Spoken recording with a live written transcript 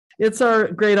It's our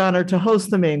great honor to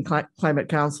host the Maine Climate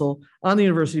Council on the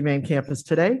University of Maine campus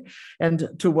today, and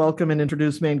to welcome and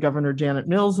introduce Maine Governor Janet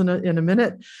Mills in a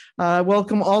minute.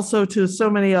 Welcome also to so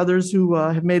many others who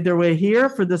have made their way here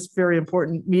for this very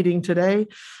important meeting today.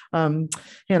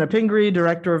 Hannah Pingree,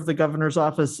 Director of the Governor's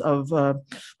Office of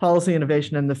Policy,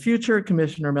 Innovation, and the Future,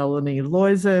 Commissioner Melanie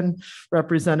Loizen,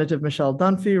 Representative Michelle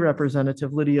Dunphy,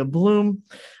 Representative Lydia Bloom,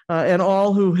 and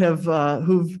all who have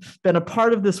who've been a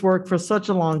part of this work for such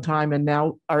a long time and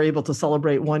now are able to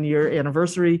celebrate 1 year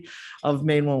anniversary of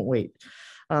Maine Won't Wait.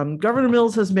 Governor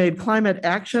Mills has made climate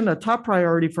action a top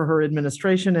priority for her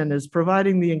administration and is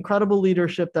providing the incredible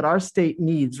leadership that our state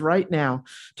needs right now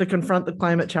to confront the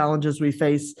climate challenges we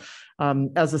face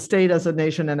as a state, as a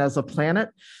nation, and as a planet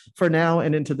for now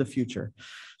and into the future.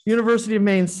 The University of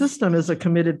Maine system is a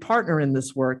committed partner in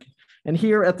this work. And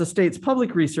here at the state's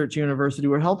public research university,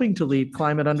 we're helping to lead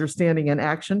climate understanding and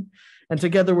action, and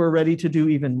together we're ready to do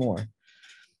even more.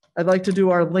 I'd like to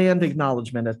do our land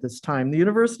acknowledgement at this time. The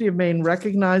University of Maine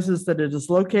recognizes that it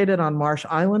is located on Marsh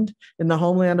Island in the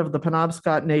homeland of the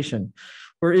Penobscot Nation,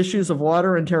 where issues of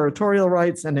water and territorial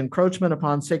rights and encroachment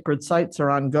upon sacred sites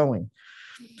are ongoing.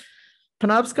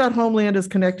 Penobscot homeland is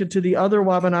connected to the other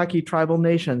Wabanaki tribal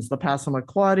nations, the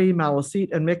Passamaquoddy,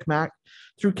 Maliseet, and Micmac,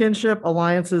 through kinship,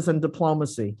 alliances, and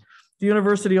diplomacy. The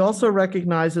university also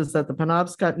recognizes that the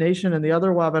Penobscot Nation and the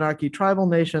other Wabanaki tribal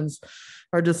nations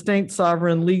are distinct,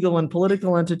 sovereign, legal, and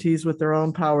political entities with their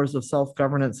own powers of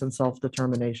self-governance and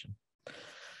self-determination.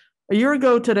 A year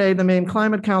ago today, the Maine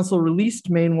Climate Council released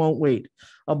Maine Won't Wait,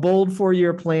 a bold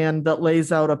 4-year plan that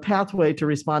lays out a pathway to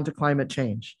respond to climate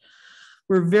change.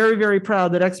 We're very, very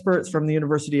proud that experts from the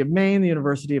University of Maine, the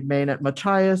University of Maine at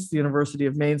Machias, the University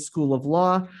of Maine School of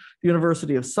Law, the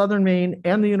University of Southern Maine,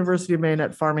 and the University of Maine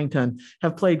at Farmington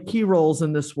have played key roles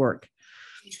in this work.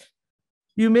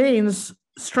 UMaine's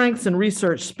strengths in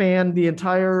research span the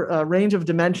entire range of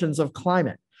dimensions of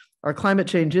climate. Our Climate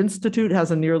Change Institute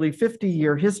has a nearly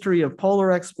 50-year history of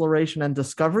polar exploration and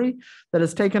discovery that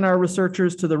has taken our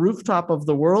researchers to the rooftop of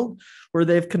the world, where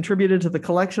they've contributed to the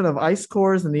collection of ice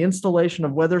cores and the installation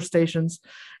of weather stations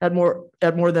at more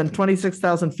than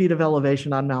 26,000 feet of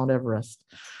elevation on Mount Everest.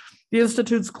 The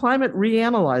Institute's Climate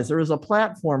Reanalyzer is a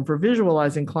platform for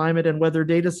visualizing climate and weather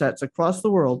data sets across the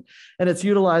world, and it's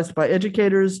utilized by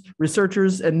educators,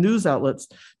 researchers, and news outlets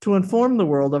to inform the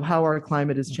world of how our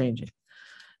climate is changing.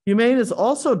 UMaine is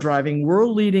also driving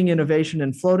world-leading innovation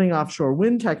in floating offshore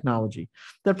wind technology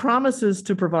that promises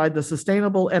to provide the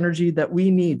sustainable energy that we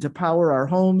need to power our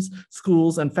homes,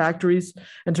 schools, and factories,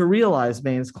 and to realize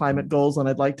Maine's climate goals. And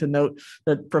I'd like to note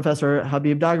that Professor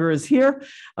Habib Dagher is here,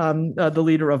 the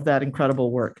leader of that incredible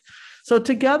work. So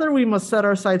together, we must set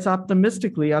our sights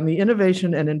optimistically on the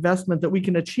innovation and investment that we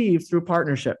can achieve through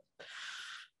partnership.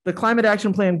 The Climate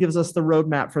Action Plan gives us the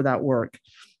roadmap for that work.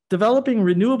 Developing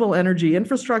renewable energy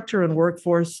infrastructure and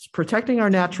workforce, protecting our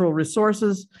natural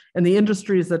resources and the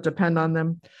industries that depend on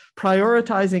them,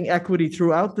 prioritizing equity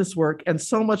throughout this work, and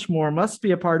so much more must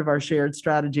be a part of our shared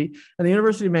strategy. And the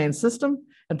University of Maine system,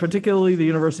 and particularly the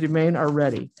University of Maine, are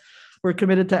ready. We're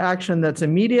committed to action that's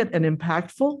immediate and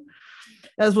impactful.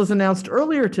 As was announced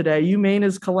earlier today, UMaine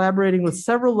is collaborating with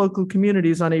several local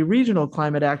communities on a regional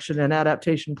climate action and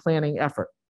adaptation planning effort.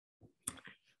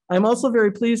 I'm also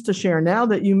very pleased to share now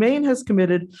that UMaine has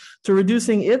committed to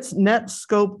reducing its net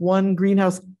Scope 1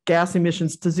 greenhouse gas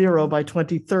emissions to zero by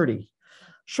 2030,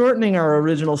 shortening our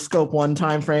original Scope 1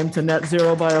 timeframe to net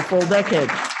zero by a full decade.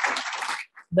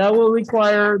 That will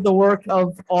require the work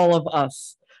of all of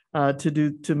us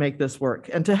to make this work.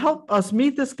 And to help us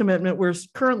meet this commitment, we're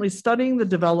currently studying the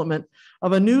development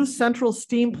of a new central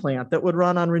steam plant that would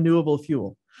run on renewable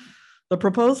fuel. The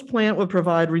proposed plant would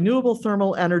provide renewable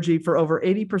thermal energy for over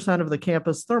 80% of the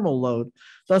campus thermal load,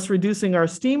 thus reducing our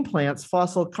steam plant's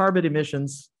fossil carbon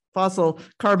emissions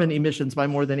by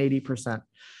more than 80%.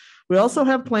 We also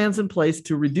have plans in place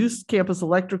to reduce campus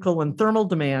electrical and thermal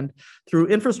demand through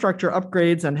infrastructure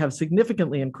upgrades and have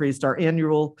significantly increased our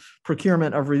annual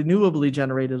procurement of renewably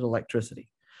generated electricity.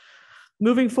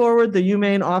 Moving forward, the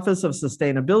UMaine Office of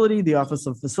Sustainability, the Office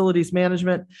of Facilities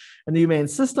Management, and the UMaine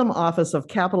System Office of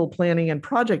Capital Planning and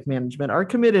Project Management are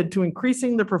committed to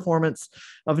increasing the performance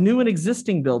of new and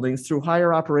existing buildings through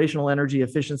higher operational energy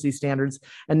efficiency standards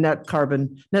and net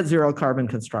zero carbon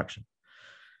construction.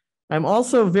 I'm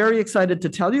also very excited to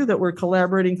tell you that we're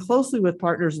collaborating closely with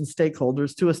partners and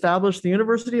stakeholders to establish the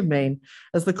University of Maine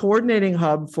as the coordinating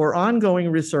hub for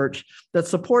ongoing research that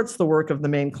supports the work of the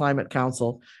Maine Climate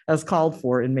Council as called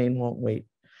for in Maine Won't Wait.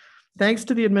 Thanks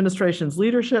to the administration's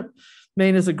leadership,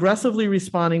 Maine is aggressively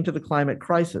responding to the climate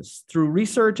crisis through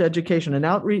research, education, and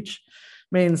outreach,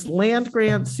 Maine's land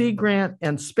grant, sea grant,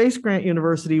 and space grant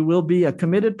university will be a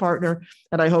committed partner,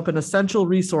 and I hope an essential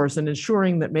resource in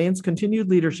ensuring that Maine's continued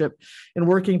leadership in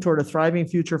working toward a thriving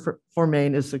future for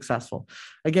Maine is successful.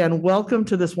 Again, welcome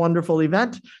to this wonderful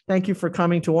event. Thank you for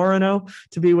coming to Orono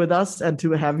to be with us and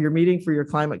to have your meeting for your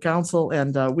Climate Council,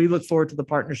 and we look forward to the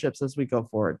partnerships as we go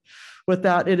forward. With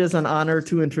that, it is an honor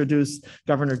to introduce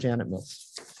Governor Janet Mills.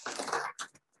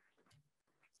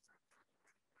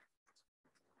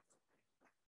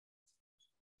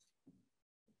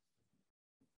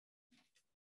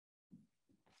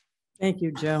 Thank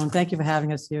you, Joan. Thank you for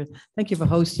having us here. Thank you for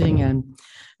hosting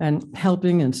and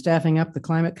helping and staffing up the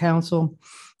Climate Council.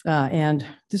 And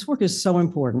this work is so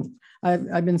important.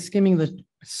 I've been skimming the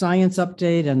science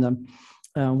update and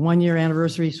the 1 year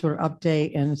anniversary sort of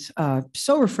update, and it's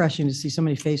so refreshing to see so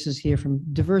many faces here from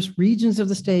diverse regions of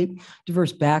the state,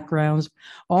 diverse backgrounds,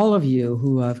 all of you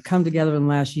who have come together in the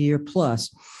last year plus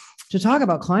to talk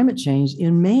about climate change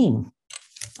in Maine.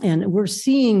 And we're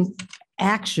seeing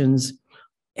actions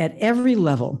at every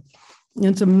level. And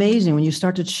it's amazing when you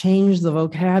start to change the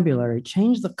vocabulary,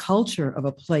 change the culture of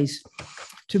a place,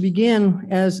 to begin,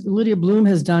 as Lydia Bloom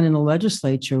has done in the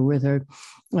legislature with her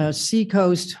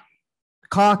Seacoast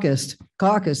Caucus,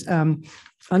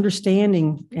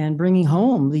 understanding and bringing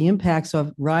home the impacts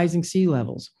of rising sea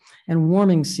levels and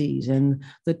warming seas and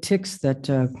the ticks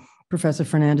that Professor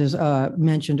Fernandez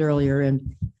mentioned earlier,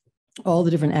 and all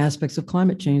the different aspects of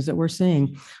climate change that we're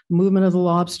seeing, movement of the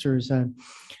lobsters,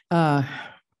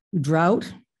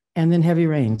 drought, and then heavy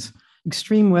rains,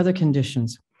 extreme weather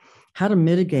conditions, how to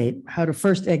mitigate, how to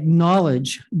first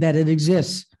acknowledge that it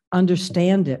exists,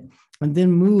 understand it, and then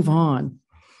move on.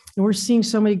 And we're seeing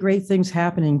so many great things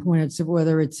happening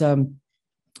whether it's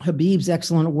Habib's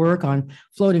excellent work on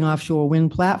floating offshore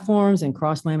wind platforms and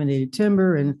cross-laminated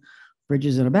timber and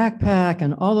bridges in a backpack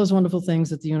and all those wonderful things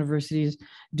that the university is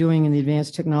doing in the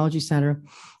Advanced Technology Center,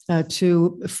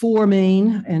 for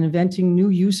Maine and inventing new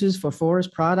uses for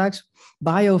forest products,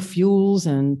 biofuels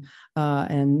and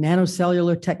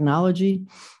nanocellular technology.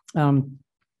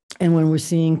 And when we're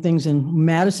seeing things in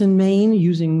Madison, Maine,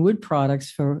 using wood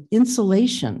products for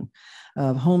insulation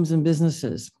of homes and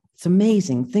businesses. It's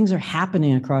amazing. Things are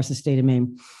happening across the state of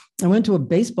Maine. I went to a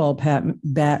baseball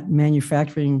bat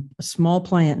manufacturing, a small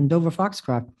plant in Dover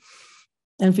Foxcroft.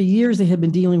 And for years, they had been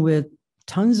dealing with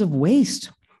tons of waste.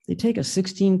 They take a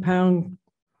 16-pound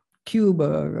cube,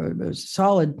 a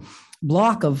solid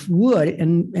block of wood,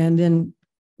 and then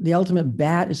the ultimate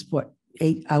bat is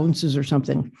 8 ounces or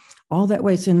something. All that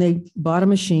waste. And they bought a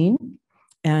machine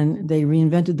and they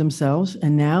reinvented themselves.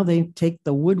 And now they take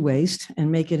the wood waste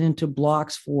and make it into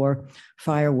blocks for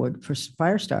firewood, for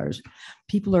fire starters.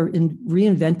 People are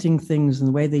reinventing things and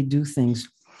the way they do things.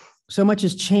 So much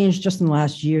has changed just in the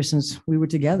last year since we were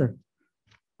together.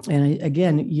 And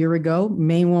again, a year ago,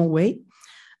 Maine won't wait.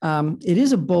 It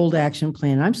is a bold action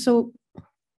plan. I'm so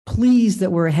pleased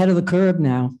that we're ahead of the curve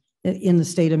now in the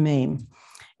state of Maine.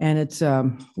 And it's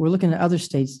we're looking at other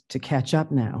states to catch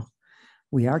up now.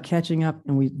 We are catching up,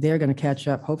 and they're going to catch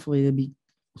up. Hopefully, they'll be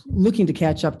looking to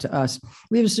catch up to us.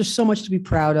 We have just so much to be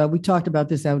proud of. We talked about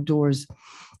this outdoors.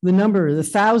 The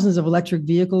thousands of electric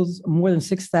vehicles, more than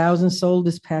 6,000 sold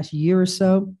this past year or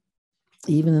so,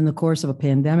 even in the course of a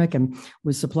pandemic and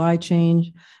with supply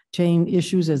chain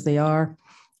issues as they are.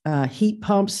 Heat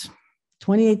pumps,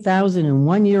 28,000 in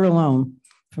 1 year alone,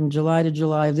 from July to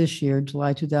July of this year,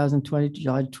 July 2020 to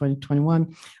July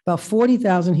 2021, about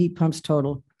 40,000 heat pumps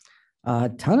total. A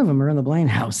ton of them are in the Blaine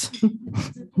house.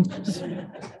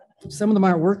 Some of them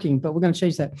aren't working, but we're going to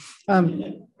change that.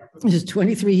 There's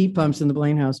 23 heat pumps in the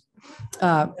Blaine house.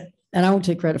 And I won't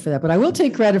take credit for that, but I will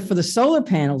take credit for the solar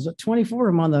panels, 24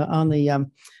 of them on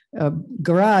the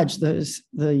garage,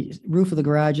 the roof of the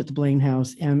garage at the Blaine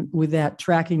house. And with that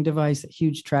tracking device, a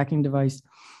huge tracking device,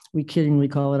 we kiddingly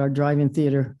call it our drive-in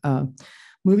theater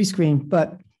movie screen.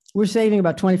 But we're saving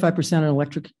about 25%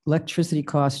 on electricity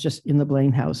costs just in the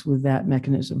Blaine house with that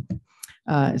mechanism.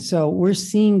 So we're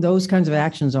seeing those kinds of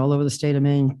actions all over the state of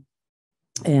Maine.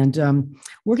 And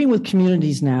working with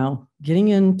communities now, getting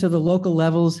into the local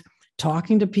levels,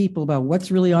 talking to people about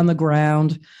what's really on the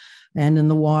ground and in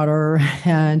the water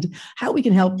and how we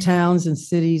can help towns and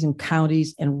cities and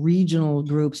counties and regional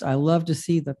groups. I love to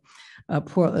see the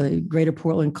Greater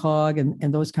Portland COG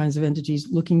and those kinds of entities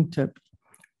looking to,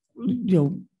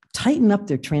 tighten up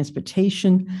their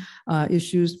transportation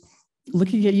issues,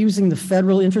 looking at using the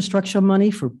federal infrastructure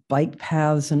money for bike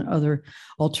paths and other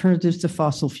alternatives to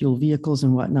fossil fuel vehicles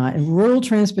and whatnot, and rural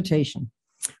transportation.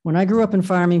 When I grew up in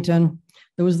Farmington,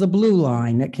 there was the Blue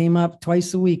Line that came up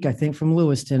twice a week, I think, from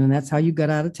Lewiston, and that's how you got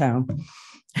out of town.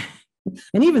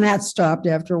 And even that stopped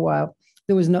after a while.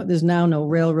 There's now no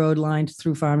railroad line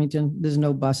through Farmington. There's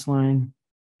no bus line,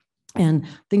 and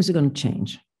things are going to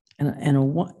change. And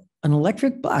an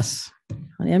electric bus,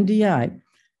 an MDI,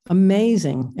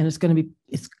 amazing, and it's going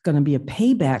to be a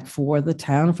payback for the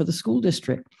town, for the school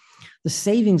district. The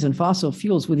savings in fossil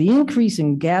fuels, with the increase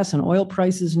in gas and oil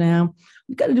prices now,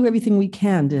 we've got to do everything we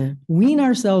can to wean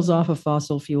ourselves off of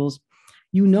fossil fuels.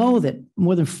 You know that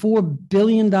more than $4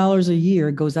 billion a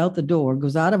year goes out the door,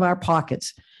 goes out of our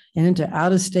pockets and into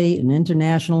out-of-state and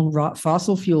international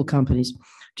fossil fuel companies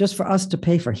just for us to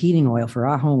pay for heating oil for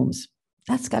our homes.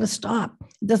 That's got to stop.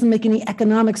 It doesn't make any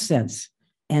economic sense.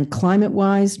 And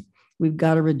climate-wise, we've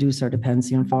got to reduce our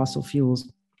dependency on fossil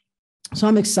fuels. So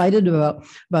I'm excited about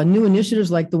new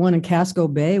initiatives like the one in Casco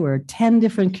Bay, where 10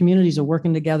 different communities are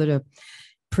working together to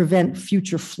prevent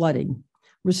future flooding,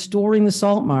 restoring the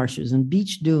salt marshes and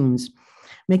beach dunes,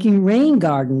 making rain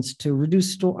gardens to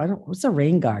reduce what's a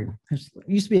rain garden? There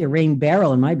used to be a rain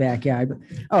barrel in my backyard, but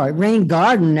all right, rain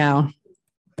garden now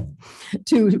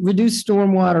to reduce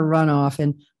stormwater runoff,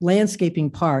 and landscaping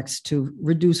parks to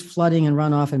reduce flooding and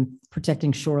runoff and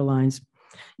protecting shorelines,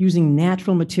 using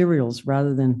natural materials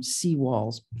rather than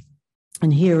seawalls.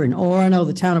 And here in Orono,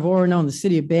 the town of Orono and the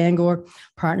city of Bangor,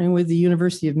 partnering with the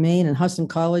University of Maine and Huston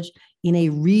College in a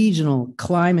regional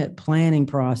climate planning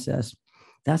process.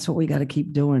 That's what we got to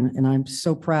keep doing. And I'm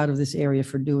so proud of this area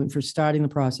for starting the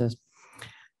process.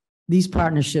 These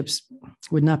partnerships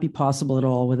would not be possible at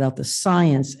all without the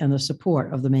science and the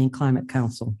support of the Maine Climate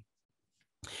Council.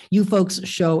 You folks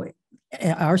show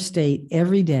our state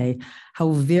every day how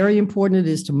very important it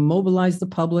is to mobilize the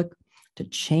public, to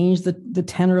change the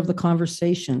tenor of the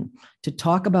conversation, to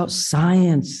talk about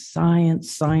science,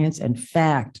 and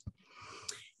fact,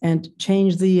 and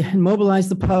mobilize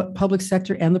the public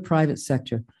sector and the private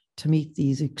sector to meet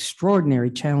these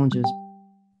extraordinary challenges.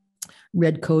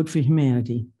 Red Code for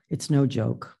Humanity. It's no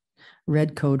joke.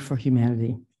 Red Code for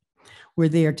Humanity. We're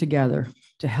there together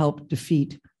to help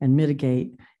defeat and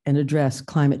mitigate and address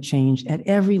climate change at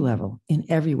every level, in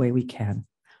every way we can.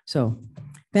 So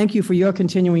thank you for your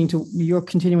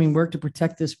continuing work to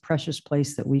protect this precious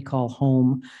place that we call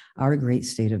home, our great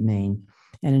state of Maine,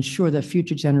 and ensure that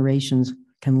future generations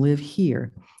can live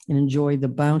here and enjoy the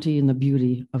bounty and the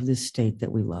beauty of this state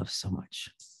that we love so much.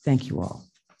 Thank you all.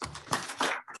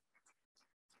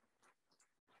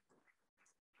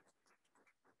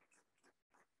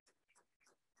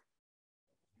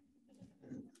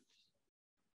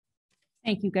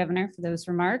 Thank you, Governor, for those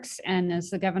remarks. And as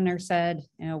the Governor said,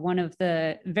 one of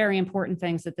the very important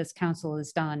things that this council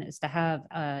has done is to have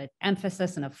an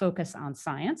emphasis and a focus on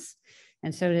science.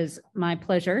 And so it is my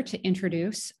pleasure to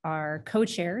introduce our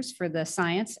co-chairs for the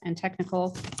Science and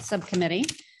Technical Subcommittee.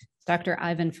 Dr.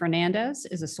 Ivan Fernandez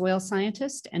is a soil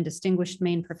scientist and distinguished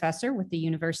Maine professor with the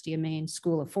University of Maine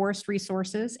School of Forest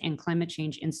Resources and Climate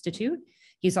Change Institute.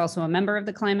 He's also a member of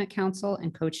the Climate Council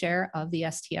and co-chair of the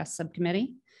STS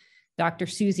subcommittee. Dr.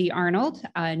 Susie Arnold,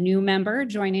 a new member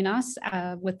joining us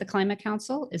with the Climate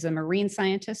Council, is a marine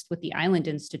scientist with the Island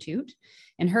Institute.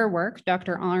 In her work,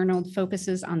 Dr. Arnold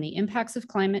focuses on the impacts of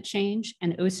climate change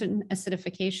and ocean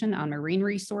acidification on marine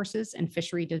resources and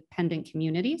fishery-dependent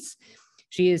communities.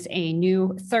 She is a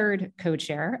new third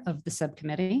co-chair of the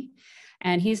subcommittee.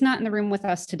 And he's not in the room with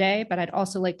us today, but I'd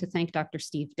also like to thank Dr.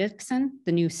 Steve Dixon,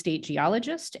 the new state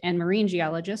geologist and marine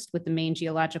geologist with the Maine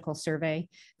Geological Survey,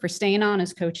 for staying on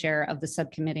as co-chair of the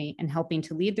subcommittee and helping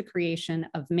to lead the creation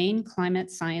of Maine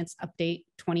Climate Science Update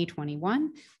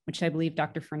 2021, which I believe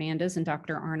Dr. Fernandez and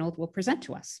Dr. Arnold will present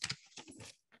to us.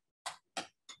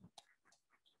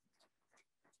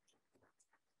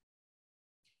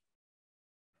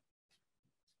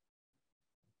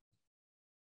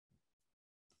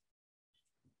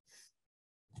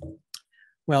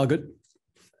 Well, good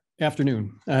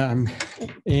afternoon, and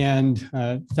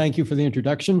thank you for the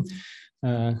introduction,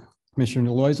 Commissioner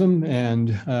Loisem,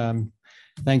 and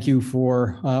thank you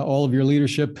for all of your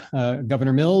leadership,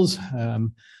 Governor Mills,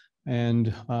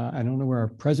 and I don't know where our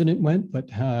president went, but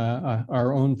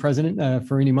our own president,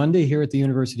 Ferrini-Mundy, here at the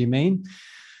University of Maine,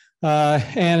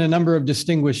 and a number of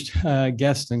distinguished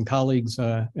guests and colleagues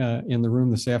in the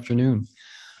room this afternoon.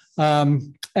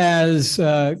 As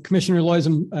Commissioner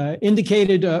Loisem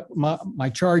indicated, my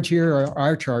charge here, or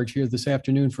our charge here this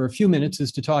afternoon for a few minutes,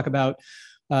 is to talk about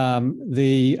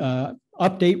the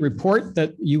update report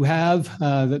that you have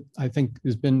that I think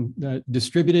has been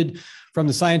distributed from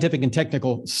the Scientific and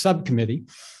Technical Subcommittee.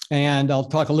 And I'll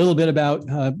talk a little bit about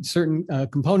certain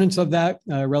components of that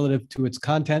relative to its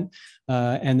content.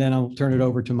 And then I'll turn it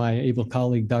over to my able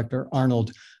colleague, Dr.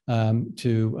 Arnold,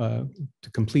 to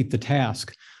complete the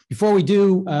task. Before we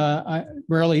do, I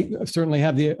certainly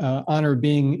have the honor of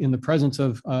being in the presence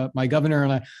of my governor,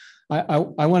 and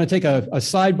I want to take a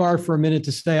sidebar for a minute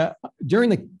to say, during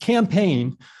the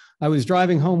campaign, I was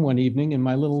driving home one evening in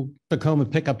my little Tacoma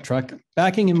pickup truck,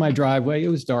 backing in my driveway. It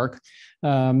was dark,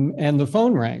 and the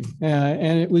phone rang,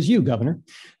 and it was you, Governor.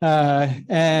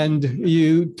 And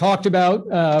you talked about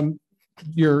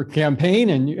your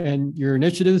campaign and your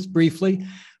initiatives briefly.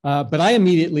 But I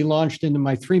immediately launched into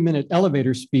my 3-minute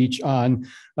elevator speech on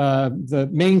the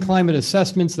Maine climate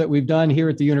assessments that we've done here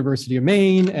at the University of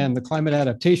Maine and the climate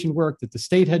adaptation work that the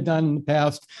state had done in the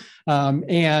past.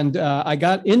 I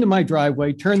got into my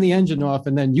driveway, turned the engine off,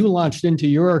 and then you launched into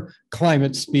your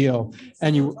climate spiel.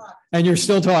 And you're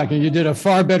still talking. You did a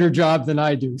far better job than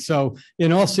I do. So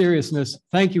in all seriousness,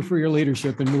 thank you for your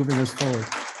leadership in moving us forward.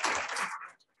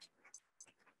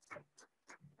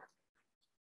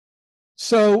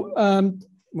 So,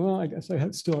 well, I guess I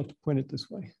still have to point it this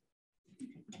way.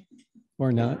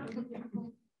 Or not.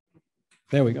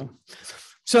 There we go.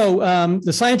 So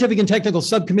the Scientific and Technical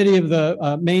Subcommittee of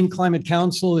the Maine Climate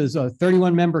Council is a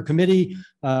 31-member committee,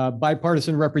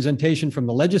 bipartisan representation from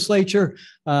the legislature,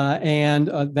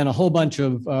 and then a whole bunch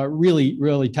of really,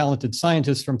 really talented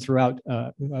scientists from throughout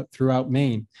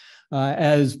Maine.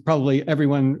 As probably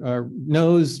everyone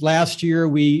knows, last year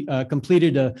we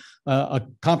completed a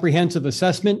comprehensive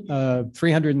assessment,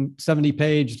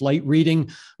 370-page light reading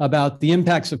about the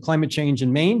impacts of climate change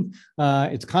in Maine,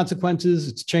 its consequences,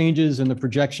 its changes, and the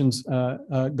projections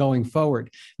going forward.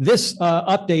 This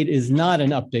update is not an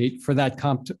update for that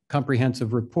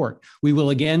comprehensive report. We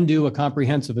will again do a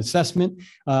comprehensive assessment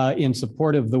in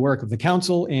support of the work of the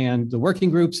council and the working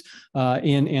groups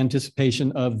in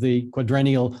anticipation of the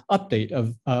quadrennial update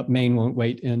of Maine Won't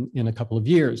Wait in a couple of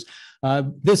years.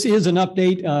 This is an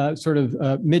update sort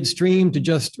of midstream to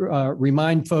just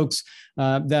remind folks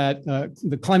that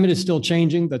the climate is still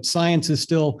changing, that science is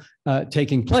still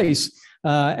taking place,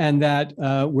 and that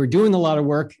we're doing a lot of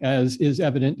work, as is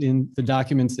evident in the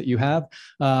documents that you have,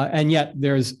 and yet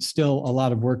there's still a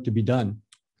lot of work to be done.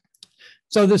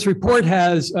 So this report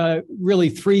has really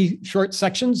 3 short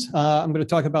sections. I'm going to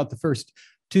talk about the first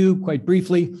 2 quite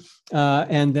briefly,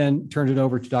 and then turn it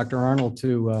over to Dr. Arnold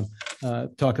to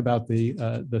talk about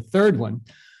the third one.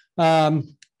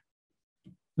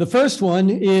 The first one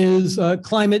is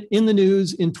climate in the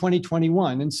news in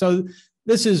 2021. And so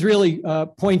this is really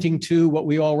pointing to what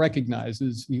we all recognize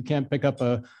is you can't pick up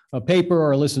a paper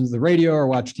or listen to the radio or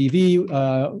watch TV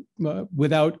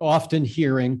without often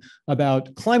hearing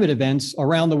about climate events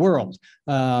around the world.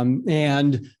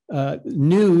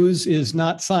 News is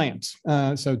not science.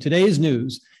 So today's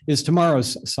news is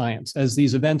tomorrow's science. As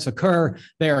these events occur,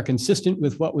 they are consistent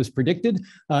with what was predicted.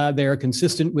 They are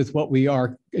consistent with what we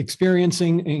are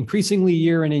experiencing increasingly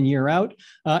year in and year out.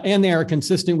 And they are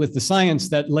consistent with the science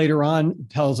that later on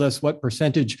tells us what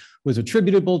percentage was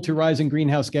attributable to rising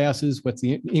greenhouse gases, what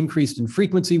the increase in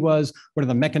frequency was, what are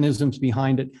the mechanisms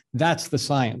behind it. That's the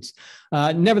science.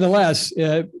 Nevertheless,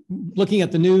 looking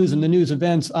at the news and the news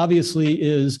events obviously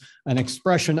is an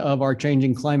expression of our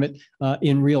changing climate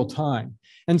in real time.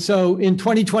 And so in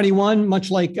 2021,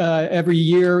 much like every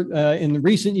year in the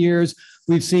recent years,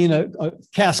 we've seen a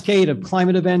cascade of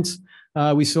climate events.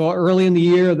 We saw early in the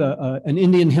year an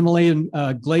Indian Himalayan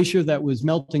glacier that was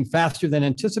melting faster than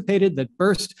anticipated, that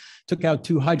burst, took out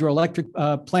 2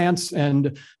 hydroelectric plants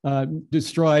and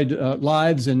destroyed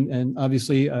lives and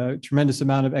obviously a tremendous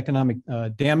amount of economic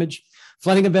damage.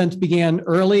 Flooding events began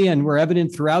early and were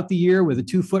evident throughout the year with a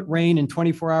 2-foot rain in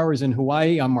 24 hours in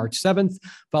Hawaii on March 7th,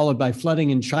 followed by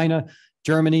flooding in China,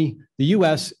 Germany, the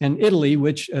US, and Italy,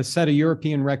 which set a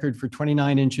European record for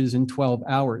 29 inches in 12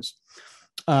 hours.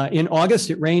 In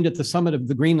August, it rained at the summit of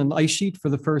the Greenland ice sheet for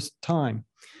the first time.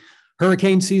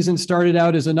 Hurricane season started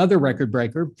out as another record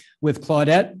breaker with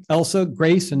Claudette, Elsa,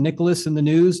 Grace, and Nicholas in the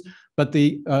news, but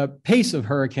the pace of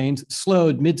hurricanes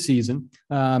slowed mid-season.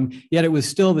 Yet it was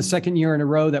still the 2nd year in a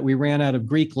row that we ran out of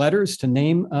Greek letters to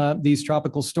name these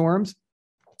tropical storms,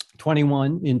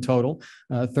 21 in total,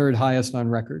 3rd highest on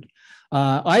record.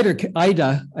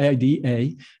 IDA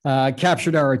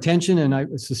captured our attention, and I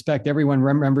suspect everyone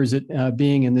remembers it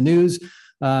being in the news.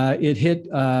 It hit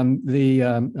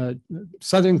the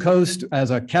southern coast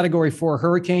as a Category 4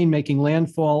 hurricane, making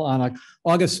landfall on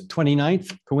August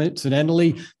 29th,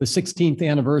 coincidentally, the 16th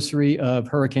anniversary of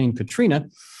Hurricane Katrina,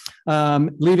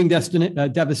 leaving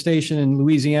devastation in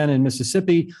Louisiana and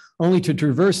Mississippi, only to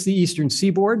traverse the eastern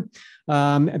seaboard,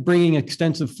 bringing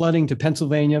extensive flooding to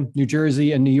Pennsylvania, New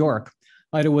Jersey, and New York.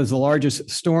 Ida was the largest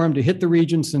storm to hit the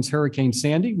region since Hurricane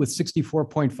Sandy, with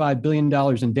 $64.5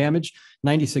 billion in damage,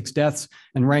 96 deaths,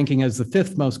 and ranking as the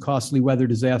 5th most costly weather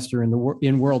disaster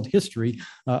in world history,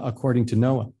 according to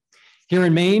NOAA. Here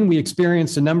in Maine, we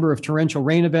experienced a number of torrential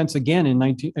rain events again in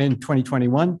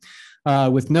 2021,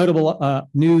 with notable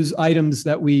news items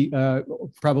that we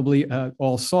probably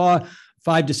all saw.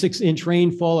 5 to 6 inch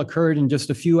rainfall occurred in just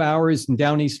a few hours in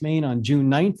Down East Maine on June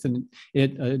 9th, and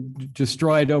it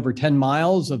destroyed over 10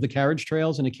 miles of the carriage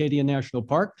trails in Acadia National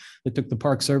Park. It took the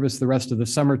Park Service the rest of the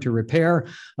summer to repair.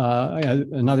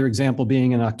 Another example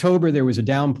being in October, there was a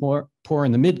downpour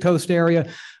in the mid-coast area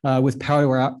with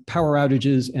power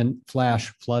outages and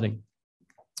flash flooding.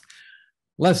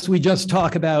 Lest we just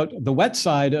talk about the wet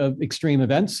side of extreme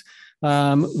events,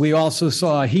 we also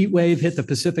saw a heat wave hit the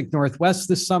Pacific Northwest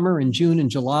this summer in June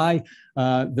and July.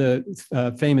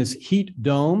 The famous heat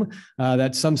dome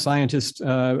that some scientists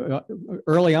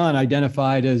early on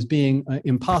identified as being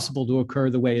impossible to occur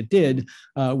the way it did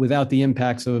without the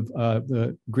impacts of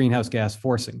the greenhouse gas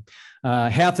forcing.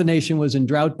 Half the nation was in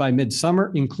drought by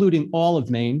midsummer, including all of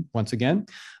Maine, once again.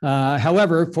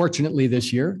 However, fortunately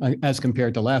this year, as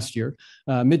compared to last year,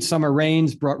 midsummer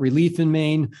rains brought relief in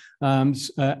Maine,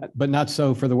 but not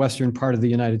so for the western part of the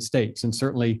United States. And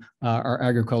certainly our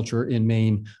agriculture in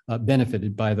Maine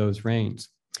benefited by those rains.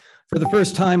 For the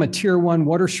first time, a Tier 1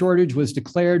 water shortage was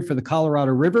declared for the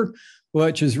Colorado River,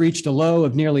 which has reached a low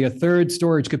of nearly 1/3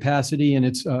 storage capacity in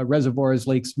its reservoirs,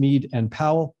 Lakes Mead and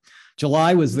Powell.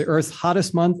 July was the Earth's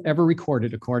hottest month ever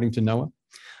recorded, according to NOAA.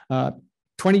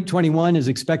 2021 is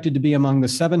expected to be among the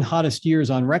 7 hottest years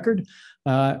on record,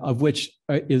 of which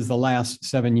is the last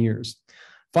 7 years.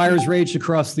 Fires raged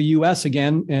across the U.S.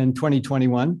 again in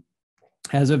 2021.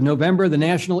 As of November, the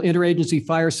National Interagency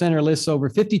Fire Center lists over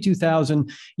 52,000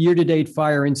 year-to-date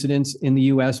fire incidents in the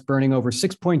U.S., burning over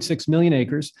 6.6 million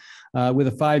acres, with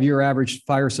a 5-year average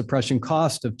fire suppression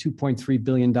cost of $2.3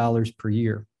 billion per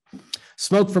year.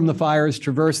 Smoke from the fires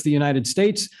traversed the United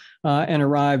States and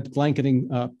arrived blanketing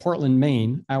Portland,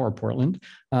 Maine, our Portland,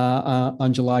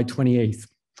 on July 28th.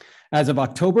 As of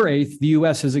October 8th, the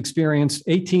U.S. has experienced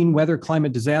 18 weather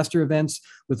climate disaster events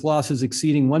with losses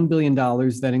exceeding $1 billion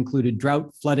that included drought,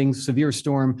 flooding, severe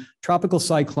storm, tropical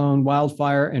cyclone,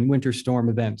 wildfire, and winter storm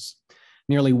events.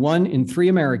 Nearly 1 in 3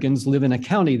 Americans live in a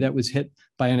county that was hit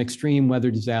by an extreme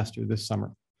weather disaster this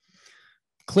summer.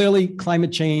 Clearly,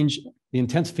 climate change, the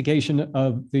intensification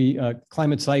of the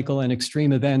climate cycle and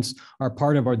extreme events are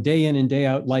part of our day in and day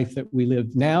out life that we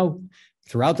live now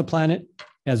throughout the planet,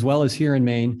 as well as here in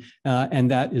Maine, and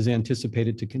that is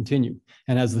anticipated to continue.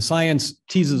 And as the science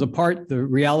teases apart the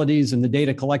realities and the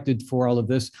data collected for all of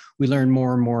this, we learn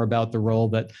more and more about the role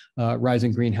that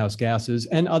rising greenhouse gases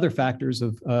and other factors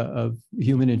of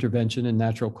human intervention and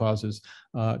natural causes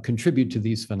contribute to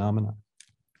these phenomena.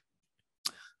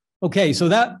 Okay, so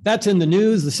that's in the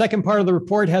news. The second part of the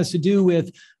report has to do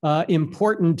with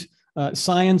important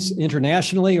science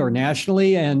internationally or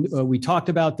nationally. And we talked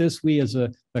about this, we as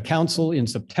a council in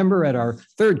September at our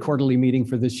 3rd quarterly meeting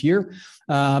for this year,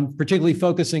 particularly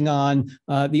focusing on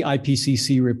the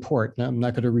IPCC report. Now, I'm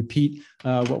not going to repeat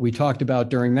what we talked about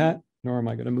during that, nor am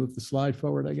I going to move the slide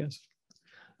forward, I guess.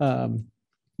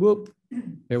 Whoop,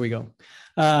 there we go.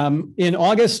 In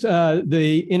August,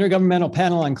 the Intergovernmental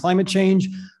Panel on Climate Change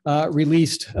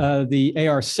released the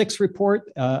AR6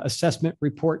 report, assessment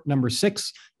report number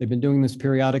 6. They've been doing this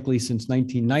periodically since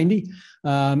 1990.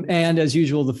 And as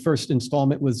usual, the first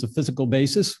installment was the physical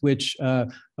basis, which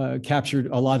captured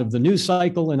a lot of the news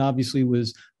cycle and obviously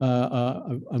was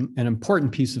an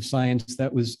important piece of science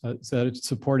that was that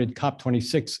supported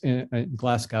COP26 in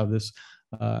Glasgow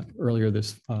earlier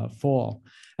this fall.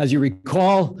 As you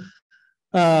recall,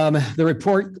 the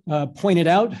report pointed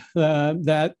out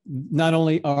that not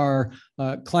only are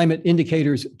climate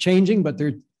indicators changing, but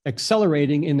they're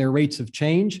accelerating in their rates of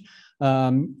change.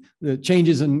 The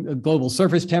changes in global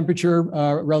surface temperature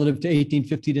relative to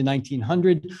 1850 to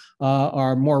 1900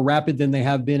 are more rapid than they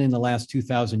have been in the last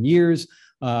 2,000 years.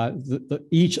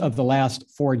 Each of the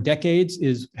last 4 decades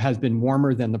has been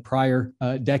warmer than the prior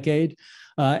decade.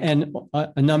 And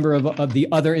a number of the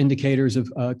other indicators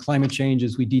of climate change,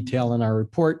 as we detail in our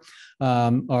report,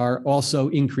 are also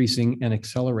increasing and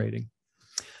accelerating.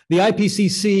 The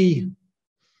IPCC,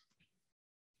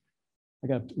 I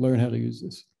got to learn how to use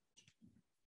this.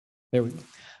 There we go.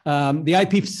 The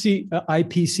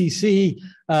IPCC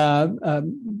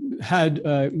had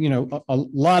a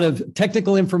lot of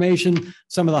technical information.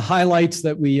 Some of the highlights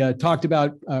that we talked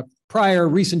about prior: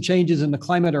 recent changes in the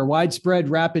climate are widespread,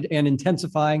 rapid, and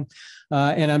intensifying,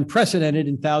 and unprecedented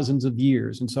in thousands of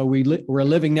years. And so we're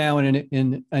living now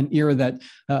in an era that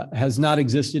has not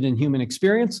existed in human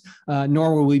experience,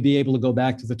 nor will we be able to go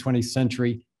back to the 20th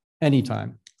century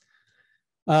anytime.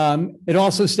 It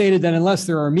also stated that unless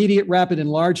there are immediate, rapid, and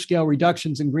large-scale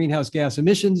reductions in greenhouse gas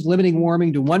emissions, limiting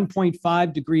warming to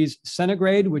 1.5 degrees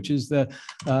centigrade, which is the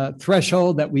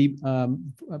threshold that we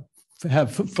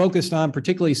have focused on,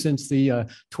 particularly since the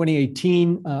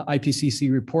 2018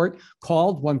 IPCC report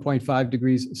called 1.5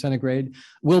 degrees centigrade,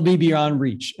 will be beyond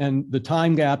reach. And the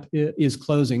time gap is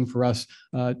closing for us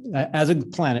as a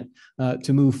planet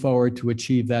to move forward to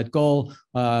achieve that goal,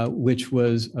 which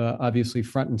was obviously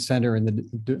front and center in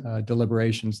the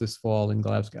deliberations this fall in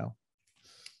Glasgow.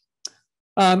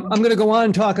 I'm going to go on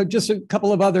and talk just a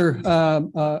couple of other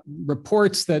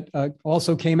reports that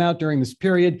also came out during this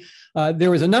period. There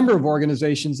was a number of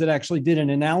organizations that actually did an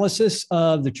analysis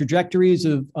of the trajectories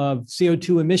of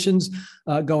CO2 emissions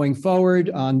going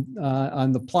forward. On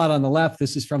the plot on the left,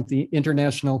 this is from the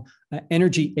International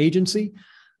Energy Agency.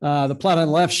 The plot on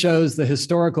the left shows the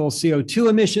historical CO2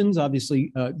 emissions,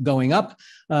 obviously going up.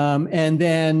 And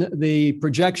then the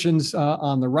projections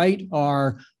on the right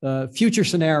are future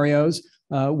scenarios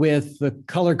with the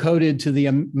color coded to the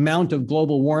amount of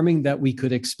global warming that we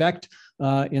could expect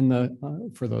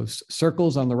for those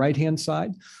circles on the right-hand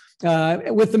side.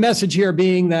 With the message here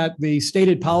being that the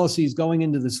stated policies going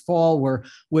into this fall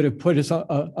would have put us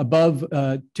above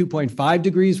 2.5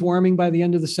 degrees warming by the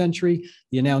end of the century.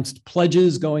 The announced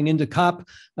pledges going into COP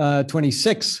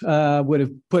 26 would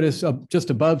have put us up just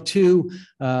above 2.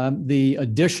 The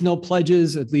additional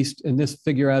pledges, at least in this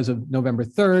figure as of November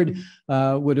 3rd,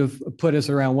 would have put us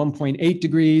around 1.8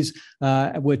 degrees,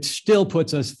 which still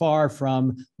puts us far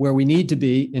from where we need to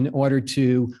be in order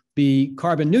to be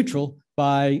carbon neutral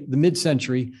by the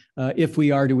mid-century, if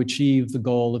we are to achieve the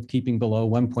goal of keeping below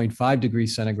 1.5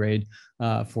 degrees centigrade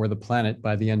for the planet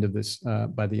by the end of this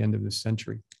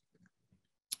century.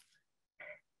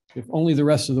 If only the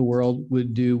rest of the world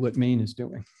would do what Maine is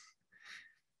doing.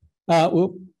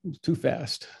 Whoop, too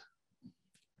fast.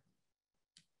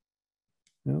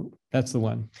 No, that's the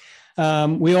one.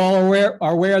 We all are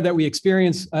aware that we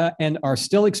experience and are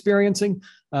still experiencing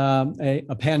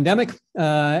a pandemic,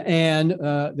 and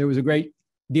there was a great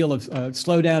deal of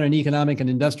slowdown in economic and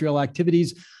industrial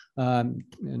activities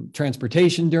and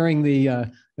transportation during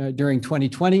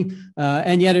 2020,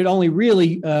 and yet it only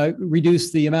really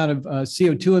reduced the amount of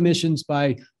CO2 emissions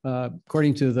by,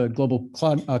 according to the Global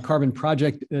Carbon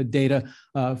Project data,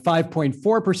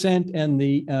 5.4%, and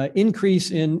the increase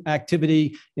in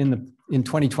activity in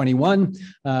 2021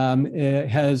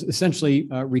 has essentially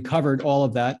recovered all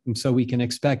of that, and so we can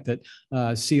expect that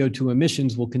CO2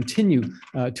 emissions will continue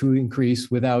to increase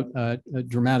without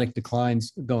dramatic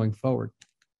declines going forward.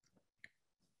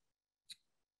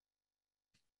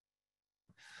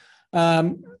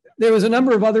 There was a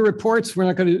number of other reports. We're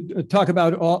not going to talk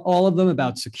about all of them,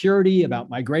 about security, about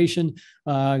migration,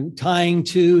 tying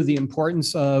to the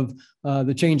importance of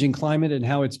the changing climate and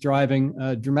how it's driving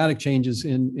dramatic changes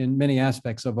in many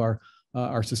aspects of our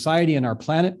society and our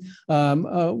planet.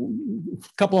 I'll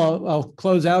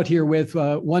close out here with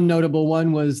one notable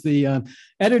one was the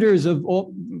editors of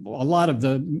a lot of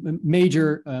the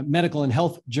major medical and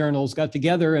health journals got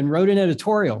together and wrote an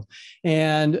editorial.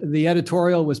 And the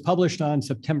editorial was published on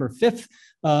September 5th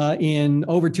in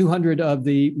over 200 of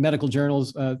the medical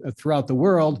journals throughout the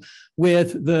world,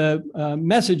 with the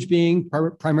message being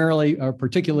primarily, or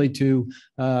particularly to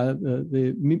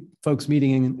the folks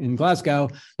meeting in Glasgow,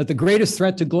 that the greatest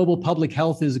threat to global public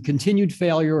health is a continued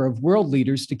failure of world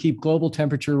leaders to keep global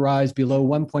temperature rise below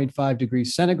 1.5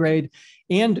 degrees centigrade,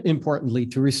 and importantly,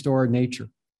 to restore nature.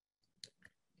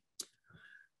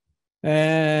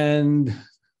 And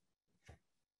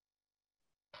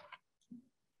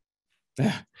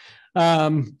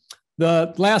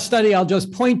the last study I'll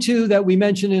just point to that we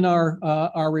mentioned in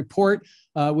our report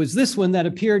was this one that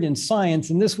appeared in Science,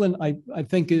 and this one I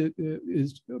think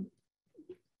is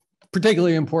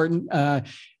particularly important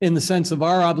in the sense of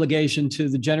our obligation to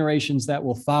the generations that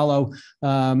will follow.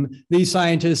 These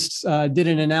scientists did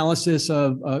an analysis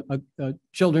of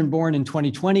children born in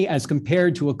 2020 as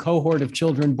compared to a cohort of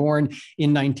children born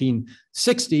in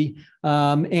 1960,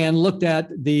 and looked at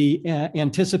the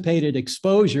anticipated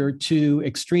exposure to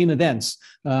extreme events.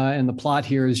 And the plot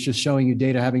here is just showing you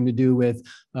data having to do with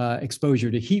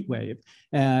exposure to heat wave.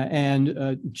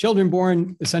 And children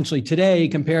born essentially today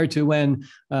compared to when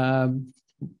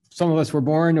some of us were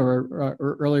born or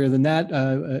earlier than that,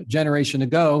 a generation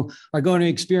ago, are going to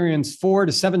experience 4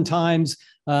 to 7 times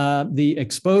the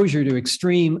exposure to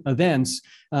extreme events.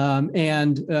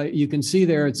 You can see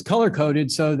there it's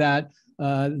color-coded so that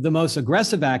the most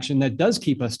aggressive action that does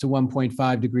keep us to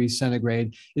 1.5 degrees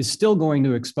centigrade is still going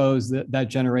to expose that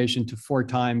generation to 4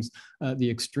 times the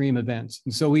extreme events.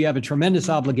 And so we have a tremendous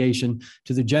obligation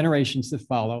to the generations that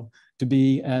follow to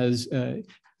be as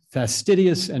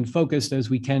fastidious and focused as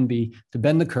we can be to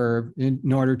bend the curve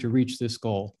in order to reach this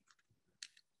goal.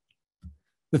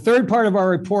 The third part of our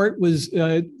report was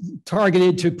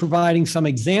targeted to providing some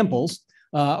examples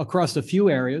across a few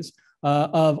areas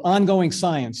of ongoing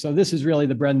science. So this is really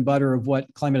the bread and butter of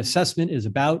what climate assessment is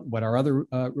about, what our other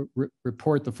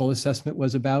report, the full assessment,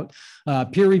 was about.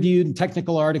 Peer-reviewed and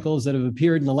technical articles that have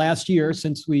appeared in the last year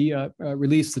since we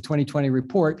released the 2020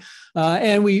 report.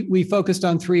 And we focused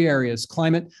on 3 areas: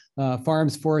 climate,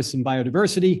 farms, forests, and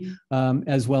biodiversity,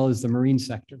 as well as the marine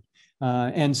sector.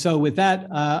 And so with that,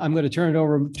 I'm going to turn it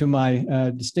over to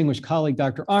my distinguished colleague,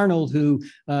 Dr. Arnold, who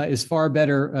is far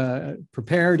better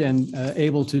prepared and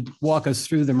able to walk us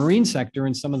through the marine sector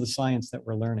and some of the science that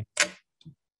we're learning.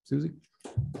 Susie?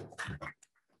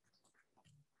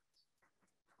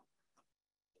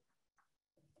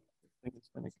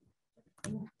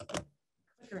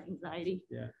 Anxiety.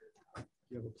 Yeah. Do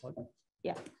you have a plug?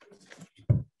 Yeah.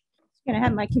 I'm going to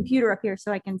have my computer up here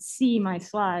so I can see my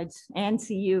slides and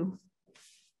see you.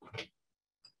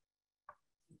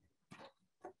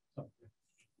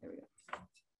 There we go.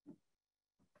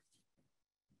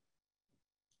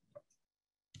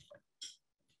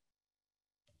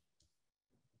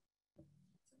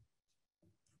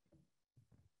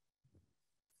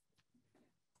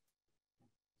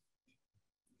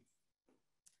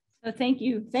 So thank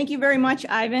you. Thank you very much,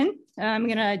 Ivan. I'm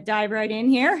going to dive right in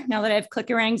here now that I have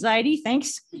clicker anxiety.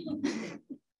 Thanks. Here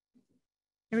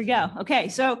we go. Okay,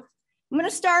 so I'm going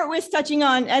to start with touching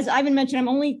on, as Ivan mentioned,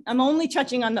 I'm only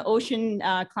touching on the ocean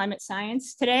climate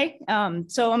science today.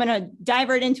 So I'm going to dive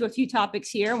right into a few topics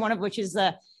here, one of which is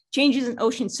the changes in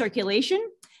ocean circulation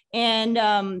and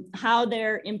how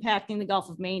they're impacting the Gulf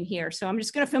of Maine here. So I'm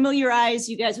just going to familiarize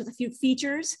you guys with a few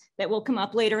features that will come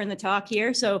up later in the talk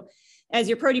here. So as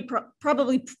you're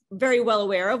probably very well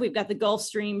aware of, we've got the Gulf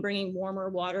Stream bringing warmer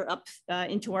water up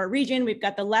into our region. We've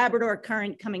got the Labrador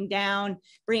Current coming down,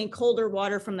 bringing colder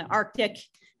water from the Arctic.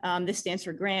 This stands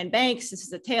for Grand Banks. This is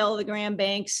the tail of the Grand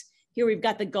Banks. Here we've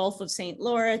got the Gulf of St.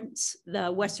 Lawrence, the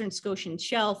Western Scotian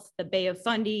Shelf, the Bay of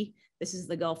Fundy. This is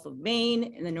the Gulf of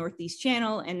Maine and the Northeast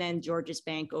Channel, and then Georges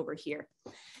Bank over here.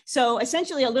 So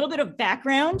essentially a little bit of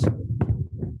background.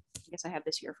 I guess I have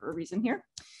this here for a reason here.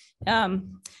 A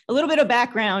little bit of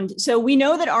background. So we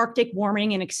know that Arctic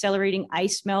warming and accelerating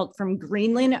ice melt from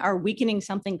Greenland are weakening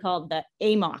something called the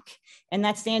AMOC, and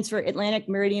that stands for Atlantic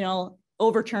Meridional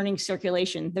Overturning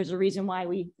Circulation. There's a reason why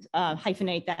we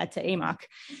hyphenate that to AMOC.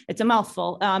 It's a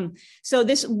mouthful. So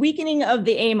this weakening of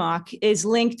the AMOC is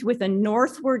linked with a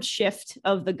northward shift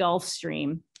of the Gulf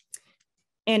Stream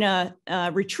and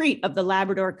a retreat of the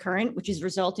Labrador Current, which is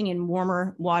resulting in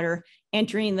warmer water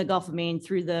entering the Gulf of Maine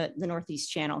through the Northeast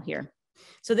Channel here.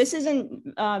 So this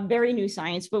isn't very new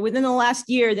science, but within the last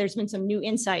year, there's been some new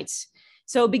insights.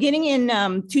 So beginning in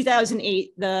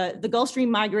 2008, the Gulf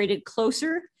Stream migrated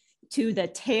closer to the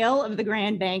tail of the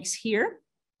Grand Banks here,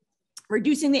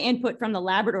 reducing the input from the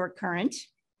Labrador Current.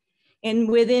 And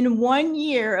within 1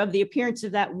 year of the appearance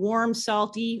of that warm,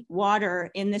 salty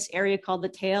water in this area called the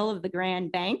tail of the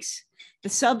Grand Banks, the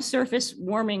subsurface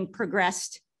warming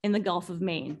progressed in the Gulf of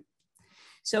Maine.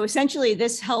 So essentially,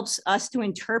 this helps us to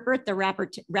interpret the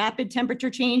rapid temperature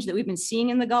change that we've been seeing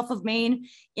in the Gulf of Maine.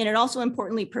 And it also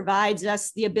importantly provides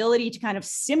us the ability to kind of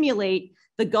simulate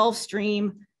the Gulf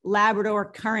Stream Labrador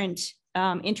Current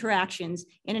interactions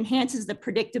and enhances the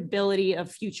predictability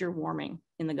of future warming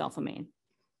in the Gulf of Maine.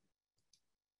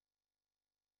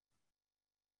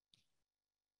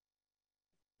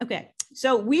 Okay,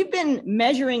 so we've been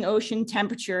measuring ocean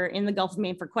temperature in the Gulf of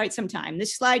Maine for quite some time.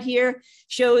 This slide here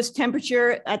shows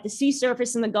temperature at the sea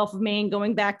surface in the Gulf of Maine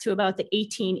going back to about the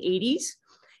 1880s.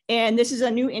 And this is a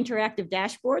new interactive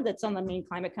dashboard that's on the Maine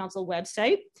Climate Council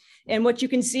website. And what you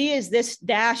can see is this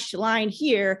dashed line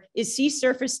here is sea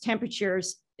surface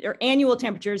temperatures or annual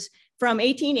temperatures from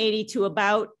 1880 to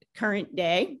about current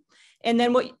day. And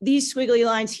then what these squiggly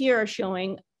lines here are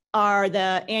showing are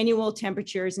the annual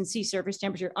temperatures and sea surface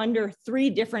temperature under 3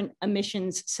 different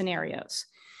emissions scenarios.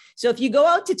 So if you go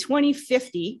out to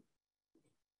 2050,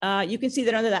 you can see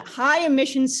that under that high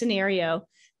emissions scenario,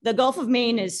 the Gulf of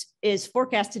Maine is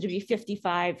forecasted to be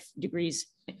 55 degrees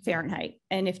Fahrenheit.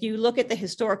 And if you look at the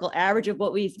historical average of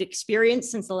what we've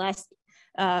experienced since the last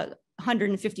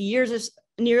 150 years,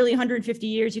 nearly 150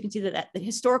 years, you can see that the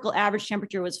historical average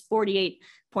temperature was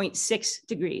 48.6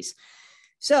 degrees.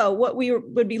 So what we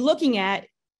would be looking at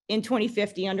in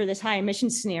 2050 under this high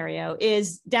emissions scenario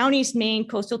is down East Maine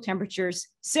coastal temperatures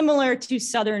similar to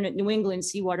southern New England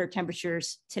seawater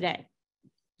temperatures today.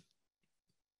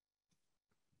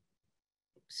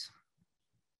 Oops.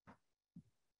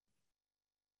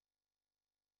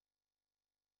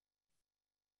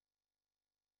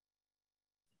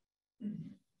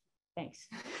 Thanks.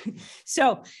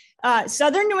 So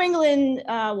southern New England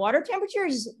water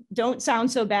temperatures don't sound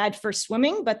so bad for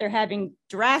swimming, but they're having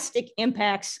drastic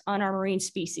impacts on our marine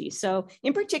species. So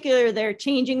in particular, they're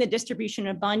changing the distribution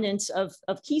and abundance of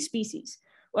key species.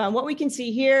 Well, what we can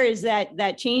see here is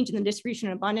that change in the distribution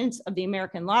and abundance of the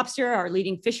American lobster, our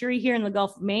leading fishery here in the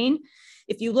Gulf of Maine.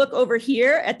 If you look over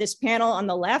here at this panel on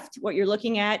the left, what you're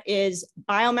looking at is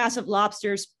biomass of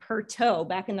lobsters per tow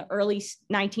back in the early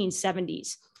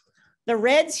 1970s. The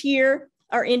reds here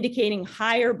are indicating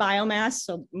higher biomass,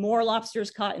 so more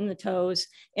lobsters caught in the tows,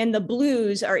 and the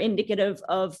blues are indicative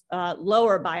of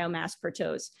lower biomass per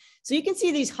tows. So you can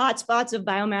see these hotspots of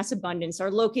biomass abundance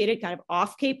are located kind of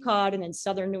off Cape Cod and in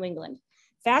southern New England.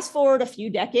 Fast forward a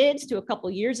few decades to a couple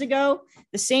years ago,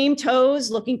 the same tows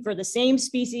looking for the same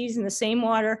species in the same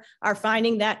water are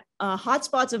finding that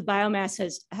hotspots of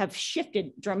biomass have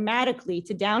shifted dramatically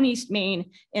to down East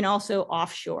Maine and also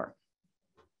offshore.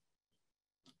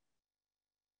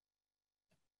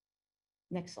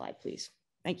 Next slide, please.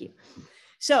 Thank you.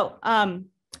 So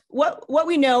what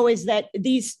we know is that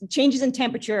these changes in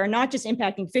temperature are not just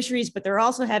impacting fisheries, but they're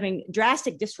also having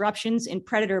drastic disruptions in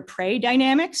predator-prey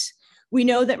dynamics. We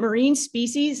know that marine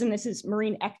species, and this is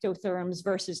marine ectotherms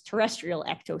versus terrestrial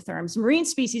ectotherms, marine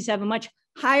species have a much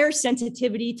higher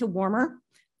sensitivity to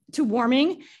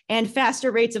warming and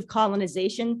faster rates of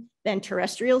colonization than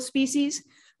terrestrial species.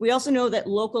 We also know that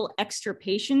local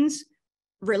extirpations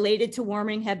related to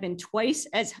warming have been twice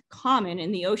as common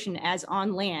in the ocean as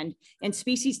on land, and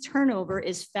species turnover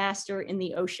is faster in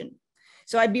the ocean.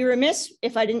 So I'd be remiss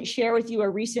if I didn't share with you a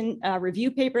recent review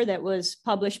paper that was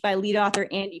published by lead author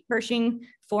Andy Pershing,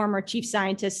 former chief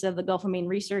scientist of the Gulf of Maine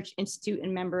Research Institute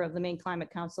and member of the Maine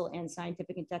Climate Council and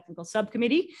Scientific and Technical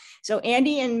Subcommittee. So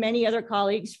Andy and many other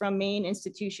colleagues from Maine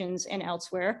institutions and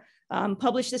elsewhere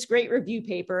published this great review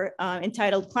paper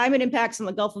entitled Climate Impacts on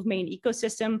the Gulf of Maine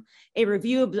Ecosystem, a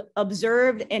review of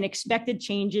observed and expected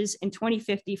changes in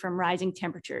 2050 from rising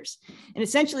temperatures. And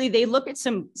essentially they look at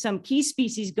some key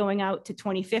species going out to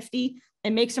 2050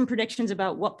 and make some predictions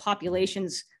about what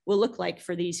populations will look like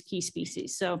for these key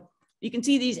species. So you can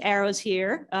see these arrows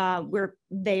here where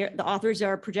the authors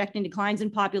are projecting declines in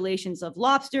populations of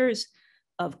lobsters,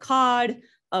 of cod,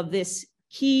 of this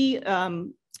key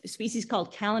species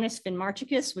called Calanus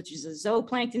finmarchicus, which is a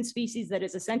zooplankton species that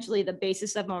is essentially the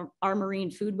basis of our marine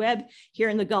food web here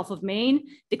in the Gulf of Maine,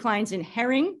 declines in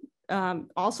herring,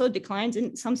 also declines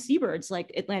in some seabirds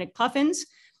like Atlantic puffins.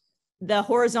 The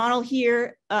horizontal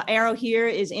arrow here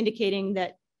is indicating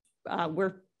that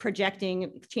we're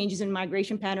projecting changes in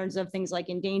migration patterns of things like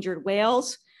endangered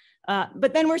whales.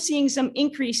 But then we're seeing some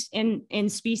increase in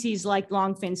species like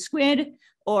longfin squid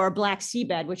or black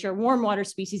seabed, which are warm water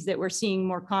species that we're seeing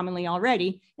more commonly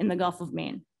already in the Gulf of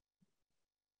Maine.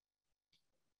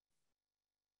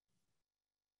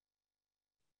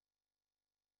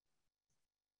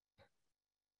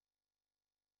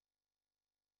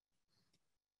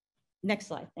 Next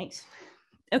slide, thanks.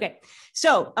 Okay,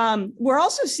 so we're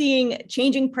also seeing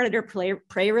changing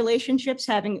predator-prey relationships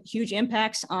having huge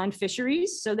impacts on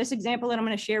fisheries. So this example that I'm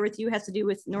going to share with you has to do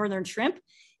with northern shrimp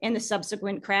and the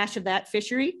subsequent crash of that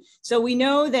fishery. So we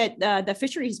know that the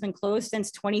fishery has been closed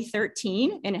since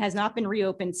 2013 and it has not been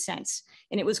reopened since.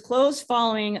 And it was closed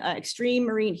following an extreme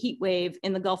marine heat wave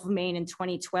in the Gulf of Maine in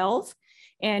 2012.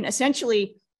 And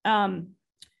essentially,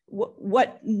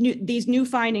 these new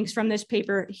findings from this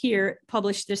paper here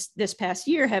published this past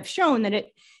year have shown that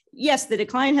yes, the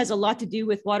decline has a lot to do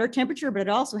with water temperature, but it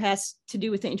also has to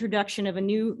do with the introduction of a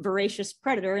new voracious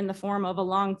predator in the form of a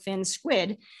longfin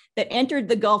squid that entered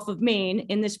the Gulf of Maine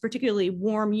in this particularly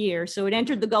warm year. So it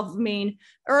entered the Gulf of Maine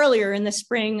earlier in the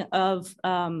spring of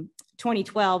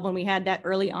 2012 when we had that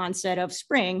early onset of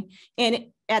spring. And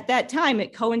at that time,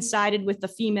 it coincided with the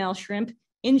female shrimp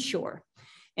inshore.